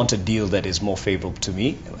 I'll want a deal that is more favorable to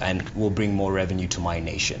me and will bring more revenue to my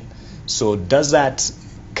nation. So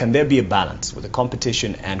can there be a balance with the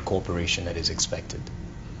competition and cooperation that is expected?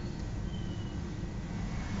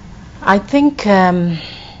 I think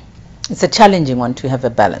it's a challenging one to have a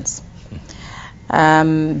balance.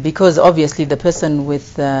 Because obviously the person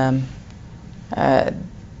with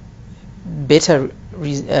better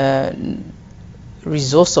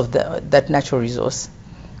resource of that natural resource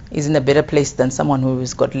is in a better place than someone who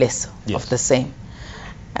has got less of the same.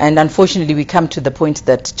 And unfortunately, we come to the point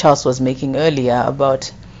that Charles was making earlier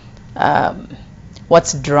about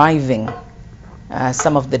what's driving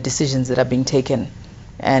some of the decisions that are being taken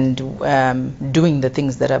and doing the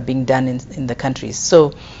things that are being done in the countries.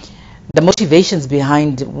 So the motivations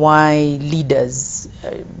behind why leaders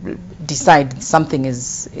decide something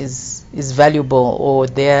is valuable, or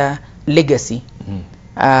their legacy,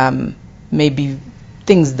 maybe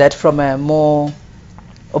things that from a more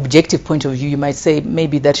objective point of view, you might say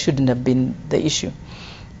maybe that shouldn't have been the issue.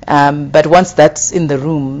 But once that's in the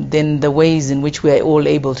room, then the ways in which we are all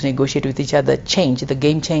able to negotiate with each other change. The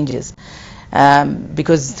game changes,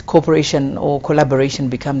 because cooperation or collaboration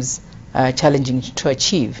becomes challenging to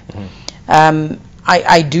achieve.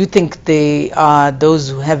 I do think there are those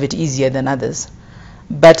who have it easier than others.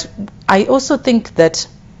 But I also think that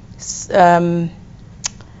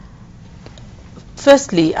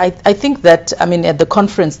firstly, I think that, at the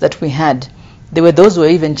conference that we had, there were those who were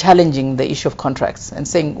even challenging the issue of contracts and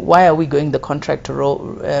saying, why are we going the contract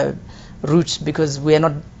route, because we are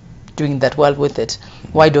not doing that well with it.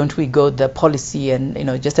 Why don't we go the policy and,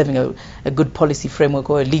 just having a good policy framework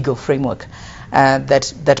or a legal framework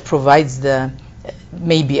that provides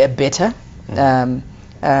maybe a better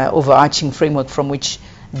overarching framework from which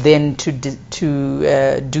then to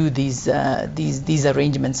do these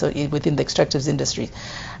arrangements within the extractives industry.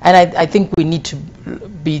 And I think we need to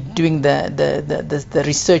be doing the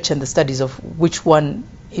research and the studies of which one,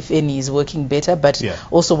 if any, is working better, but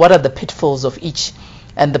also what are the pitfalls of each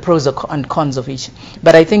and the pros and cons of each.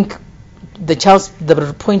 But I think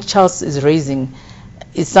the point Charles is raising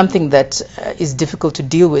is something that is difficult to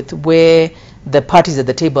deal with, where the parties at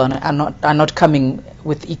the table are not coming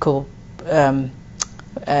with equal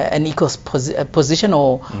an equal position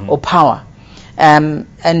or power.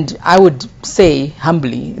 And I would say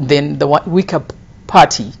humbly, then the weaker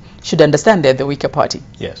party should understand they're the weaker party.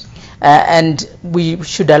 Yes. And we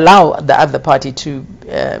should allow the other party to,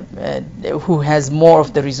 who has more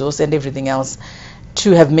of the resource and everything else,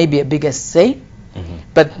 to have maybe a bigger say.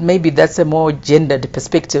 But maybe that's a more gendered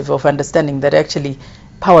perspective of understanding that actually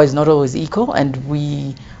power is not always equal, and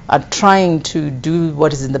we are trying to do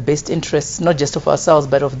what is in the best interests, not just of ourselves,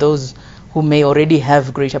 but of those who may already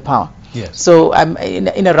have greater power. Yes. So I'm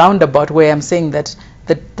in a roundabout way, I'm saying that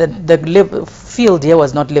the field here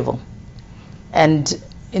was not level. And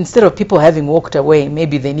instead of people having walked away,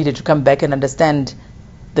 maybe they needed to come back and understand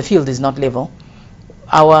the field is not level.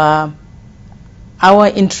 Our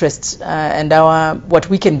interests and what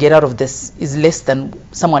we can get out of this is less than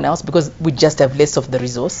someone else, because we just have less of the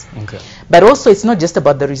resource. Okay. But also, it's not just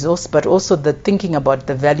about the resource, but also the thinking about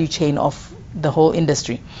the value chain of the whole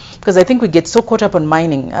industry. Because I think we get so caught up on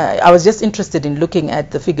mining. I was just interested in looking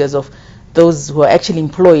at the figures of those who are actually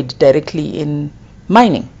employed directly in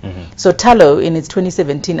mining. So Tullow, in its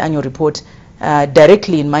 2017 annual report,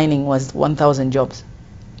 directly in mining was 1,000 jobs.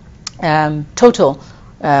 Total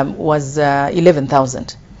was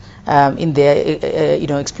 11,000. in their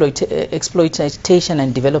exploitation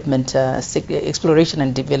and development, exploration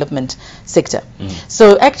and development sector.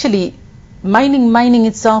 So actually, mining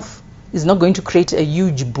itself is not going to create a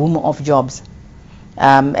huge boom of jobs.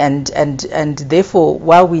 And therefore,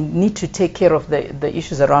 while we need to take care of the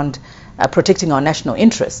issues around protecting our national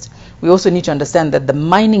interest, we also need to understand that the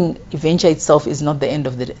mining venture itself is not the end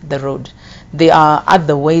of the road. There are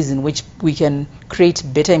other ways in which we can create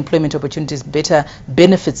better employment opportunities, better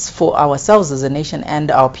benefits for ourselves as a nation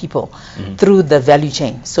and our people through the value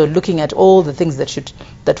chain. So looking at all the things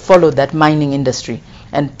that follow that mining industry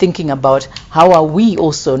and thinking about how are we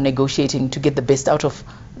also negotiating to get the best out of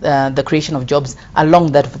the creation of jobs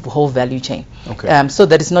along that whole value chain. Okay. So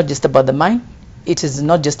that it's not just about the mine, it is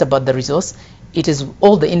not just about the resource, it is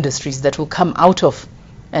all the industries that will come out of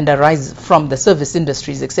and arise from the service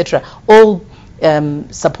industries, etc., all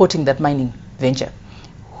supporting that mining venture.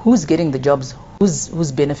 Who's getting the jobs?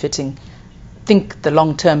 Who's benefiting? Think the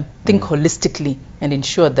long term, think holistically, and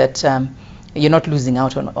ensure that you're not losing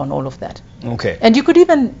out on all of that. Okay. And you could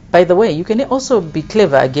even, by the way, you can also be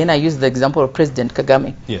clever. Again, I use the example of President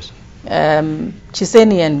Kagame. Yes.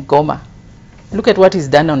 Chiseni and Goma. Look at what he's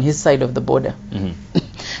done on his side of the border.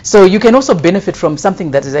 So you can also benefit from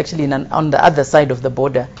something that is actually on the other side of the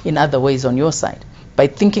border in other ways on your side, by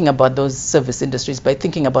thinking about those service industries, by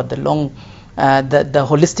thinking about the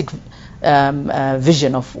holistic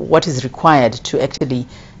vision of what is required to actually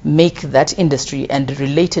make that industry and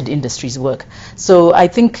related industries work. So I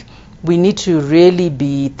think we need to really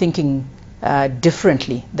be thinking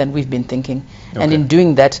differently than we've been thinking. Okay. And in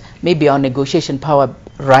doing that, maybe our negotiation power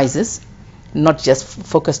rises, not just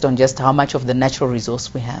focused on just how much of the natural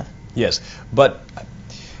resource we have. Yes, but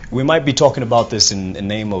we might be talking about this in the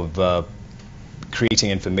name of creating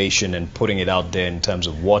information and putting it out there in terms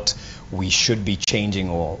of what we should be changing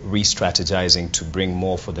or re-strategizing to bring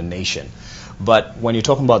more for the nation. But when you're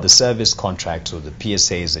talking about the service contracts or the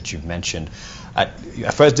PSAs that you've mentioned, at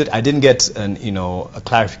first I didn't get a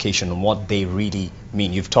clarification on what they really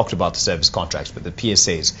mean. You've talked about the service contracts, but the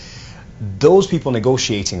PSAs, those people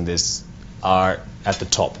negotiating this are at the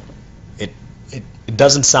top. It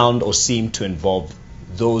doesn't sound or seem to involve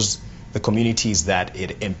the communities that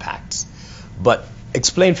it impacts. But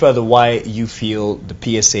explain further why you feel the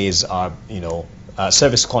PSAs are,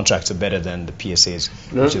 service contracts are better than the PSAs.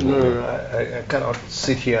 I cannot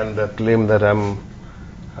sit here and claim that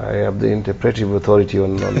I have the interpretive authority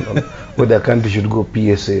on whether a country should go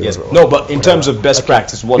PSA. Yes. No, but in terms of best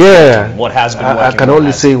practice, what has been working? I can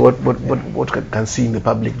only say what can see in the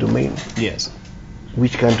public domain. Yes.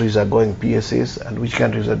 Which countries are going PSAs and which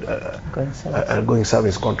countries are going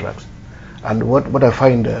service contracts. And what I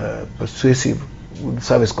find persuasive with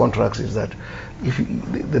service contracts is that if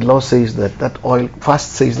the law says that oil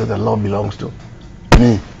first says that the law belongs to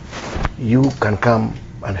me, you can come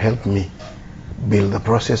and help me build the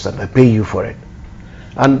process and I pay you for it,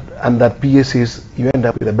 and that PSAs, you end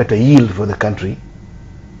up with a better yield for the country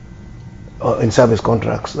in service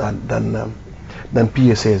contracts than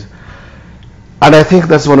PSAs. And I think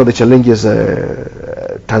that's one of the challenges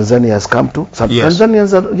Tanzania has come to. Some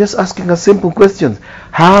Tanzanians are just asking a simple question: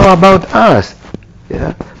 how about us?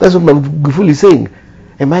 Yeah, that's what Magufuli is saying.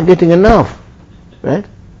 Am I getting enough, right,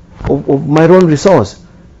 of my own resource?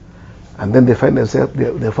 And then they find themselves,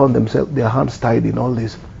 they found themselves, their hands tied in all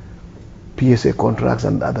these PSA contracts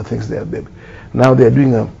and other things. Now they're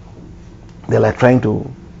doing they're like trying to,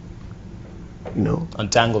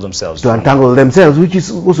 untangle themselves. Which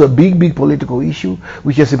is also a big political issue,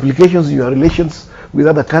 which has implications in your relations with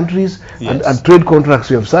other countries and trade contracts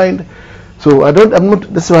you have signed. So I'm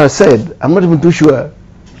not. That's why I said I'm not even too sure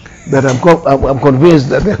that I'm convinced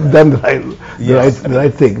that they've done the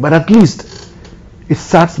right thing. But at least it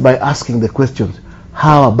starts by asking the questions: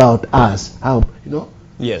 how about us?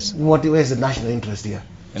 Yes. Where's the national interest here?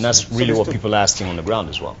 And that's really what people are asking on the ground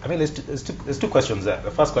as well. I mean, there's two questions there.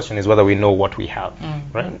 The first question is whether we know what we have,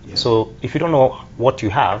 right? Yeah. So if you don't know what you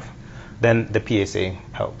have, then the PSA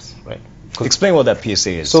helps, right? Explain what that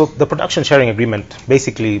PSA is. So the production sharing agreement,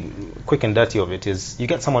 basically, quick and dirty of it, is you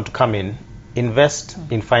get someone to come in, invest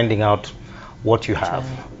in finding out what you have,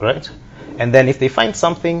 right? And then if they find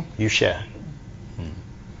something, you share.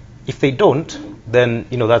 If they don't, then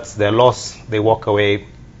that's their loss. They walk away,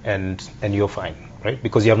 and you're fine, right?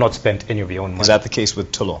 Because you have not spent any of your own money. Is that the case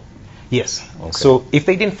with Tullow? Yes. Okay. So if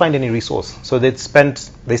they didn't find any resource, so they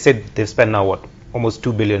said they've spent now almost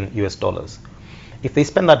 $2 billion US. If they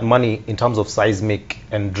spend that money in terms of seismic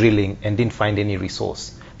and drilling and didn't find any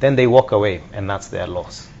resource, then they walk away, and that's their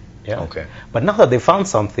loss. Yeah. Okay. But now that they found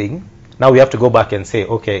something, now we have to go back and say,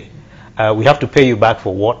 okay, we have to pay you back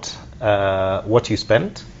for what you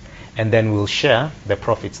spent. and then we'll share the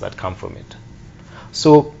profits that come from it.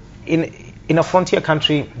 So in a frontier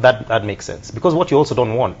country, that makes sense, because what you also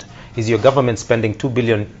don't want is your government spending $2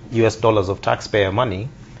 billion of taxpayer money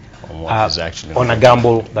on a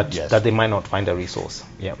gamble that they might not find a resource.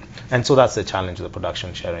 Yeah, and so that's the challenge of the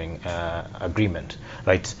production sharing agreement,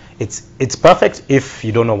 right? It's perfect if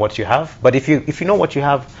you don't know what you have, but if you know what you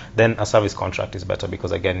have, then a service contract is better,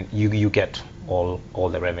 because again you get all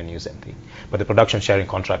the revenues and things. But the production sharing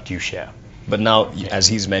contract you share. But now, as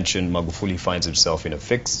he's mentioned, Magufuli finds himself in a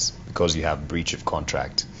fix because you have breach of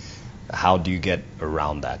contract. How do you get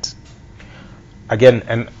around that? Again,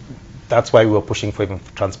 and that's why we were pushing for even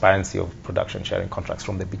transparency of production sharing contracts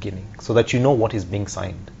from the beginning, so that you know what is being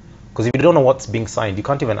signed. Because if you don't know what's being signed, you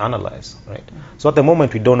can't even analyze, right? So at the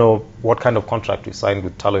moment, we don't know what kind of contract we signed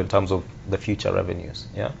with Talo in terms of the future revenues.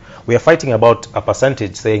 Yeah, we are fighting about a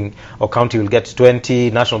percentage, saying, "Oh, county will get 20,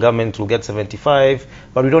 national government will get 75,"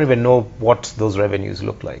 but we don't even know what those revenues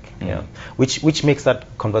look like. Yeah, which makes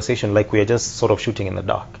that conversation like we are just sort of shooting in the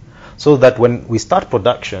dark. So that when we start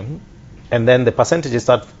production, and then the percentages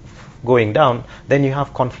start going down, then you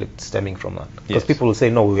have conflict stemming from that. Because people will say,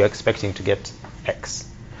 "No, we were expecting to get X."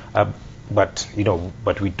 But we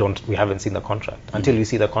haven't seen the contract. Until you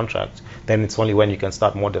see the contract, then it's only when you can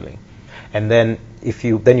start modeling. And then if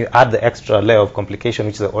you add the extra layer of complication,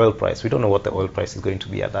 which is the oil price. We don't know what the oil price is going to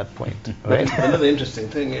be at that point. Right? Another interesting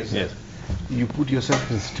thing is you put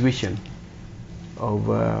yourself in a situation of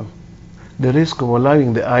the risk of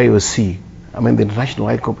allowing the IOC, I mean the International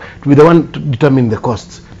ICOP, to be the one to determine the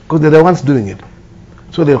costs, because they're the ones doing it.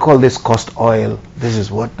 So they'll call this cost oil, this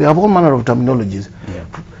is what. They have all manner of terminologies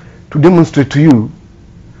to demonstrate to you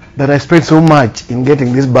that I spent so much in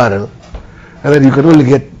getting this barrel and that you can only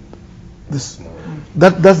get this.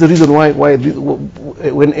 That's the reason why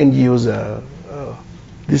when NGOs,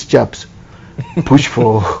 these chaps, push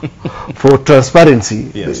for transparency,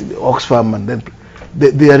 the Oxfam, and then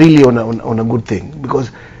they are really on a good thing, because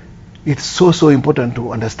it's so important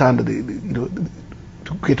to understand to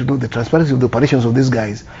get to know the transparency of the operations of these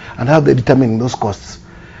guys and how they determine those costs.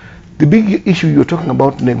 The big issue you're talking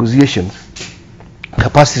about, negotiations,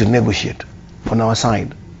 capacity to negotiate on our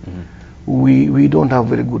side. We don't have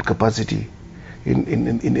very good capacity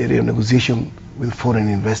in area of negotiation with foreign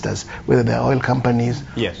investors, whether they're oil companies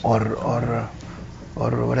or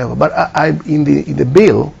whatever. But in the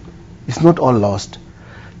bill, it's not all lost.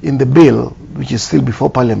 In the bill, which is still before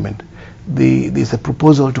Parliament, there's a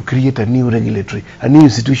proposal to create a new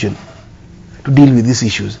institution to deal with these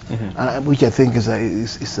issues, which I think is a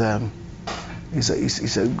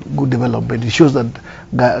good development. It shows that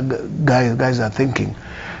guys are thinking.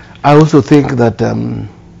 I also think that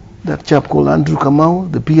that chap called Andrew Kamau,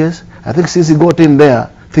 the PS, I think since he got in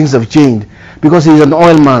there, things have changed, because he's an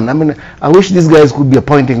oil man. I mean, I wish these guys could be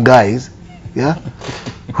appointing guys,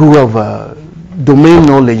 who have domain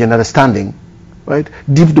knowledge and understanding. Right,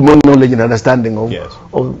 deep domain knowledge and understanding of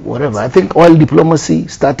whatever. I think oil diplomacy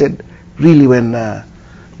started really when Andrew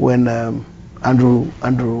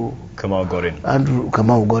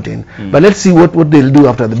Kamau got in. But let's see what they'll do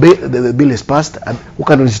after the bill is passed, and what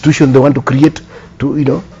kind of institution they want to create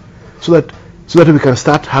so that we can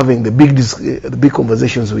start having the big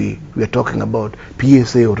conversations we are talking about,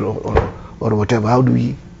 PSA or whatever. How do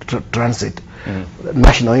we transit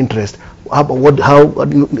national interest? At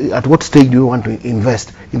what stage do you want to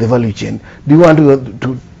invest in the value chain? Do you want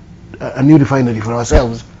to a new refinery for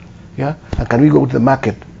ourselves? And can we go to the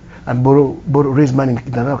market and raise money in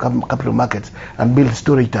international capital markets and build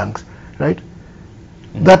storage tanks, right?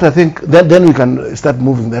 That, I think, then we can start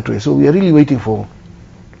moving that way. So we are really waiting for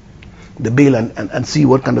the bill and see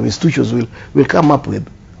what kind of institutions we'll come up with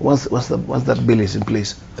once that bill is in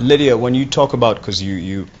place. Lydia, when you talk about, because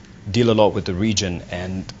you deal a lot with the region,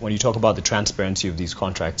 and when you talk about the transparency of these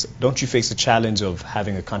contracts, don't you face the challenge of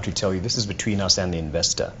having a country tell you, this is between us and the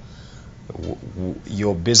investor?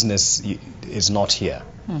 Your business is not here,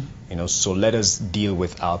 so let us deal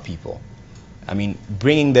with our people. I mean,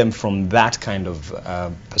 bringing them from that kind of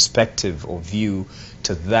perspective or view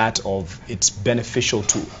to that of it's beneficial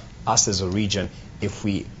to us as a region if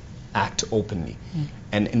we act openly.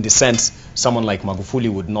 And in the sense, someone like Magufuli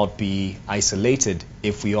would not be isolated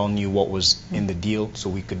if we all knew what was in the deal, so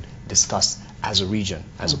we could discuss as a region,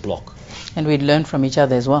 as a bloc. And we'd learn from each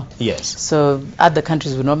other as well. Yes. So other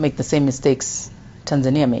countries would not make the same mistakes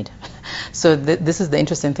Tanzania made. So this is the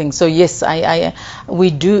interesting thing. So yes,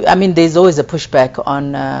 we do. I mean, there's always a pushback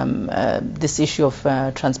on this issue of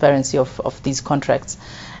transparency of these contracts,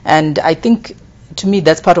 and I think, to me,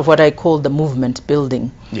 that's part of what I call the movement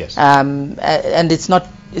building. Yes. And it's not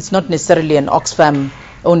necessarily an Oxfam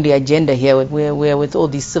only agenda here. We're with all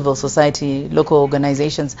these civil society, local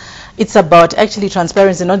organizations. It's about actually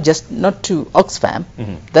transparency, not to Oxfam.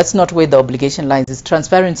 That's not where the obligation lies. It's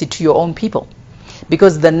transparency to your own people.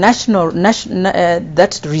 Because the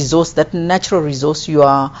that resource, that natural resource you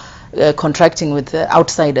are contracting with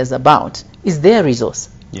outsiders about is their resource.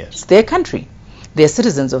 Yes. It's their country. They're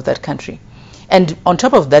citizens of that country. And on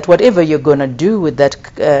top of that, whatever you're going to do with that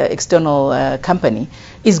external company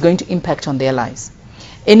is going to impact on their lives.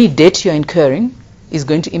 Any debt you're incurring is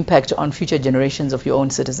going to impact on future generations of your own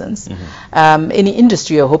citizens. Any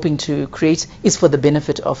industry you're hoping to create is for the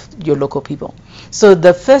benefit of your local people. So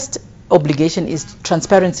the first obligation is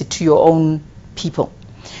transparency to your own people.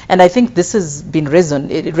 And I think this has been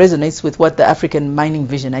it resonates with what the African mining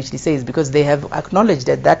vision actually says, because they have acknowledged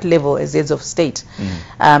at that level as heads of state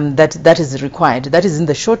that is required. That is, in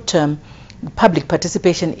the short term, public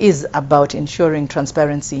participation is about ensuring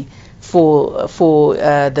transparency for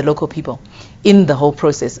the local people in the whole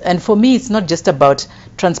process. And for me, it's not just about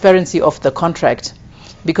transparency of the contract,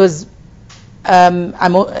 because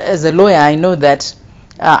as a lawyer, I know that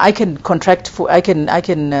I can contract I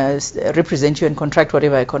can represent you and contract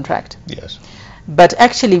whatever I contract. Yes. But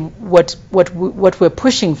actually, what we're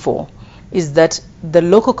pushing for is that the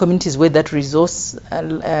local communities where that resource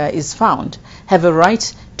is found have a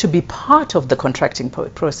right to be part of the contracting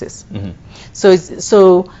process.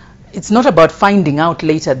 So it's not about finding out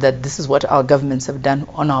later that this is what our governments have done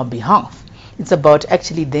on our behalf. It's about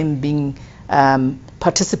actually them being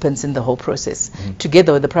participants in the whole process,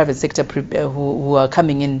 together with the private sector who are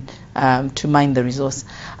coming in to mine the resource.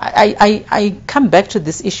 I come back to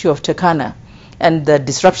this issue of Turkana and the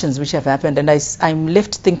disruptions which have happened, and I'm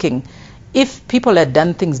left thinking, if people had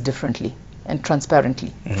done things differently and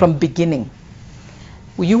transparently from beginning,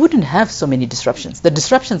 you wouldn't have so many disruptions. The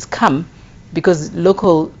disruptions come because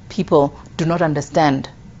local people do not understand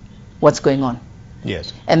what's going on.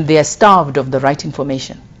 Yes. And they are starved of the right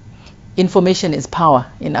information. Information is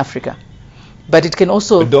power in Africa, but it can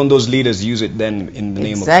also... But don't those leaders use it then in the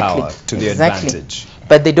name of power to their advantage?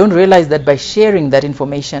 But they don't realize that by sharing that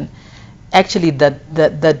information, actually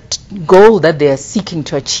that goal that they are seeking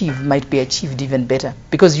to achieve might be achieved even better,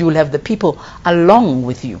 because you will have the people along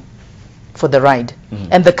with you for the ride.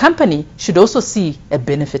 And the company should also see a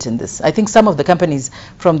benefit in this. I think some of the companies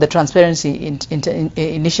from the Transparency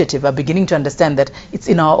Initiative are beginning to understand that it's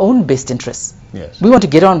in our own best interests. Yes. We want to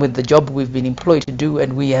get on with the job we've been employed to do,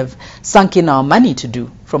 and we have sunk in our money to do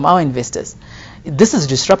from our investors. This is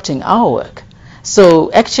disrupting our work.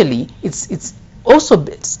 So actually, it's also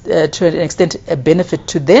to an extent a benefit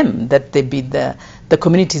to them that they be the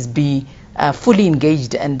communities be fully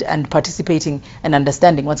engaged and participating and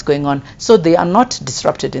understanding what's going on, so they are not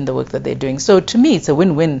disrupted in the work that they're doing. So to me, it's a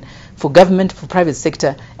win-win for government, for private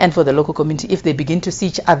sector, and for the local community if they begin to see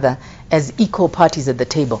each other as equal parties at the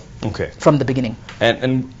table from the beginning.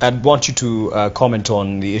 And I'd want you to comment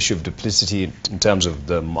on the issue of duplicity in terms of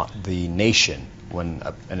the nation. When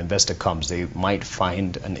an investor comes, they might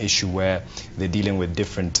find an issue where they're dealing with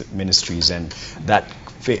different ministries, and that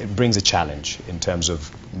brings a challenge in terms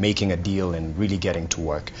of making a deal and really getting to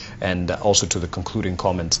work. And also to the concluding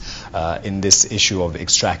comments in this issue of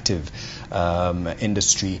extractive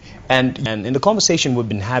industry. And in the conversation we've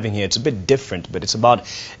been having here, it's a bit different, but it's about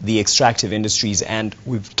the extractive industries, and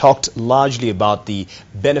we've talked largely about the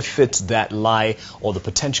benefits that lie, or the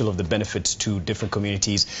potential of the benefits to different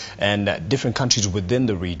communities and different countries within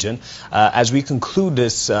the region. As we conclude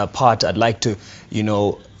this part, I'd like to,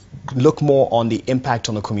 look more on the impact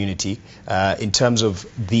on the community in terms of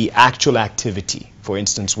the actual activity. For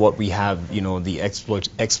instance, what we have, the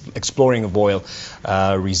exploring of oil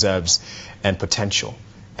reserves and potential,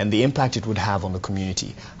 and the impact it would have on the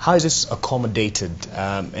community. How is this accommodated,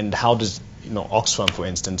 and how does Oxfam, for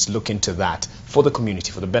instance, look into that for the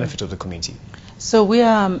community, for the benefit of the community? So we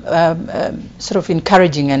are sort of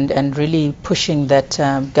encouraging and really pushing that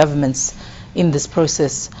governments in this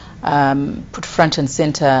process put front and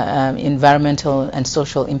center environmental and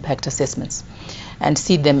social impact assessments, and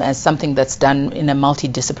see them as something that's done in a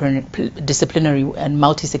multidisciplinary and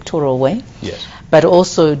multi-sectoral way. Yes. But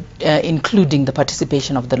also including the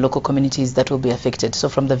participation of the local communities that will be affected. So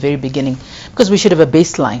from the very beginning, because we should have a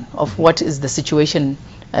baseline of what is the situation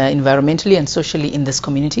environmentally and socially in this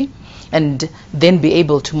community, and then be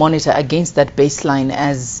able to monitor against that baseline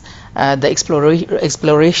as the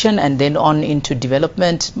exploration and then on into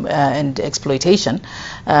development and exploitation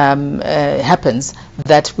happens,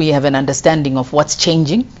 that we have an understanding of what's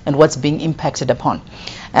changing and what's being impacted upon.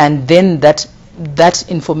 And then that that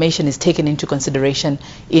information is taken into consideration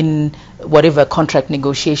in whatever contract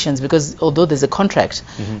negotiations, because although there's a contract,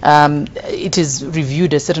 it is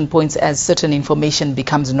reviewed at certain points as certain information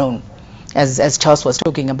becomes known, as Charles was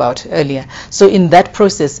talking about earlier. So in that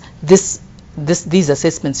process, these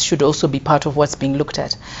assessments should also be part of what's being looked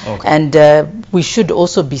at. Okay. And we should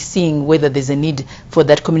also be seeing whether there's a need for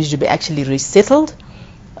that community to be actually resettled.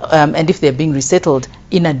 And if they're being resettled,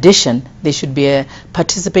 in addition, there should be a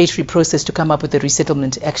participatory process to come up with a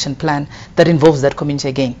resettlement action plan that involves that community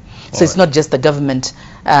again. So it's not just the government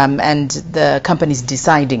and the companies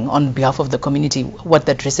deciding on behalf of the community what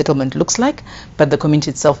that resettlement looks like, but the community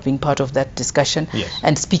itself being part of that discussion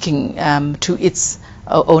and speaking to its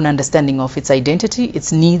own understanding of its identity,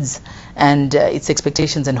 its needs, and its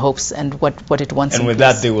expectations and hopes, and what it wants. And with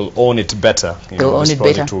that, they will own it better. This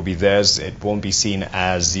project will be theirs. It won't be seen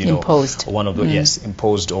as imposed. One of the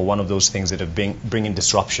imposed, or one of those things that are bringing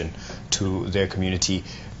disruption to their community.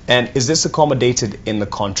 And is this accommodated in the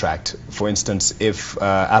contract? For instance, if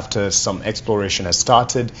after some exploration has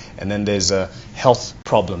started and then there's a health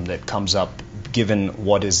problem that comes up, given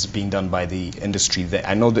what is being done by the industry,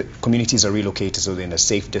 I know that communities are relocated so they're in a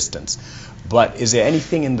safe distance, but is there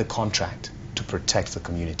anything in the contract to protect the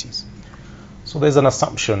communities? So there's an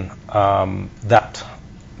assumption that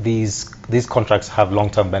these contracts have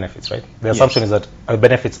long-term benefits, right? The assumption is that our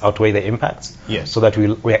benefits outweigh the impacts, so that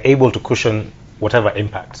we are able to cushion whatever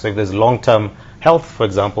impact. So if there's long-term health, for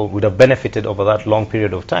example, would have benefited over that long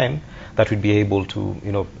period of time, that would be able to,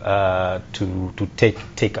 to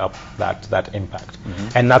take up that impact.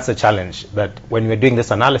 And that's a challenge, that when we're doing this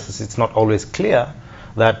analysis, it's not always clear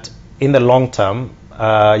that in the long term,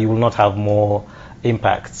 you will not have more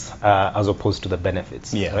impacts as opposed to the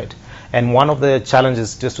benefits, right? And one of the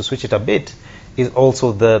challenges, just to switch it a bit, is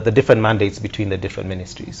also the different mandates between the different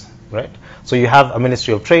ministries, right? So you have a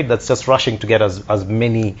Ministry of Trade that's just rushing to get as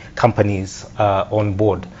many companies on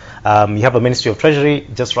board. You have a Ministry of Treasury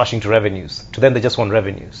just rushing to revenues. To them, they just want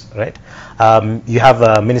revenues, right? You have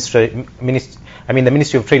a the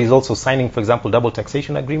Ministry of Trade is also signing, for example, double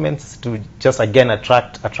taxation agreements to just again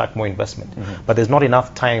attract more investment. But there's not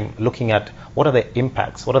enough time looking at what are the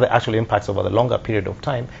impacts, what are the actual impacts over the longer period of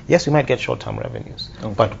time. Yes, we might get short-term revenues,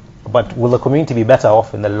 but will the community be better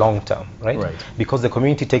off in the long term, right? Because the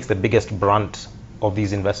community takes the biggest brunt of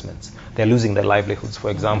these investments. They're losing their livelihoods,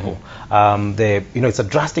 for example. It's a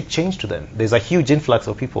drastic change to them. There's a huge influx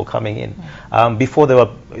of people coming in. Before they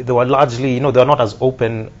were largely, they were not as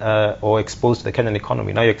open or exposed to the Kenyan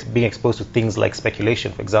economy. Now you're being exposed to things like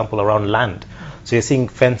speculation, for example, around land. So you're seeing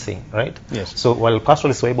fencing, right? Yes. So while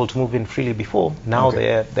pastoralists were able to move in freely before, now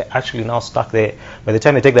they're actually now stuck there. By the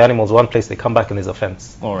time they take the animals one place, they come back and there's a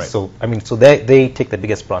fence. All right. So they take the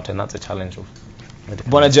biggest brunt, and that's a challenge of.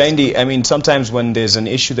 Bwana Jaindi, sometimes when there's an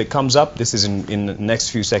issue that comes up, this is in the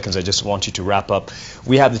next few seconds, I just want you to wrap up.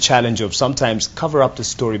 We have the challenge of sometimes cover up the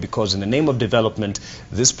story, because in the name of development,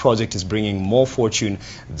 this project is bringing more fortune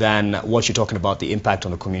than what you're talking about, the impact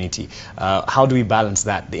on the community. How do we balance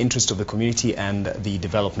that, the interest of the community and the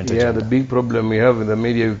development agenda? The big problem we have in the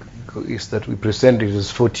media is that we present it as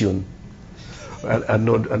fortune and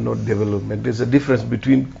not development. There's a difference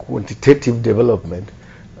between quantitative development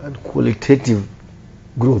and qualitative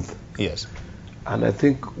growth. Yes. And I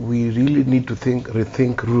think we really need to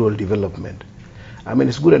rethink rural development.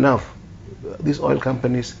 It's good enough. These oil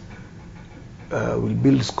companies will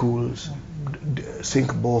build schools,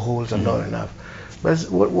 sink boreholes, and not enough. But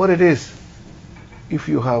what it is, if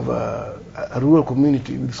you have a rural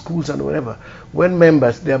community with schools and whatever, when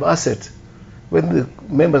members, they have assets, when the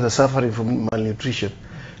members are suffering from malnutrition,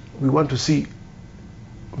 we want to see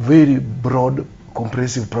very broad,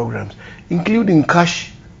 comprehensive programs, including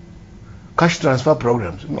cash transfer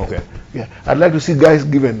programs. Okay. Yeah, I'd like to see guys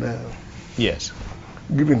given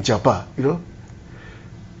chapa,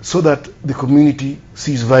 so that the community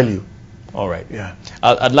sees value. All right. Yeah.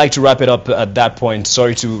 I'd like to wrap it up at that point.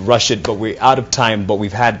 Sorry to rush it, but we're out of time. But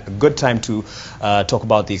we've had a good time to talk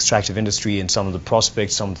about the extractive industry and some of the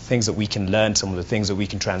prospects, some of the things that we can learn, some of the things that we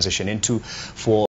can transition into for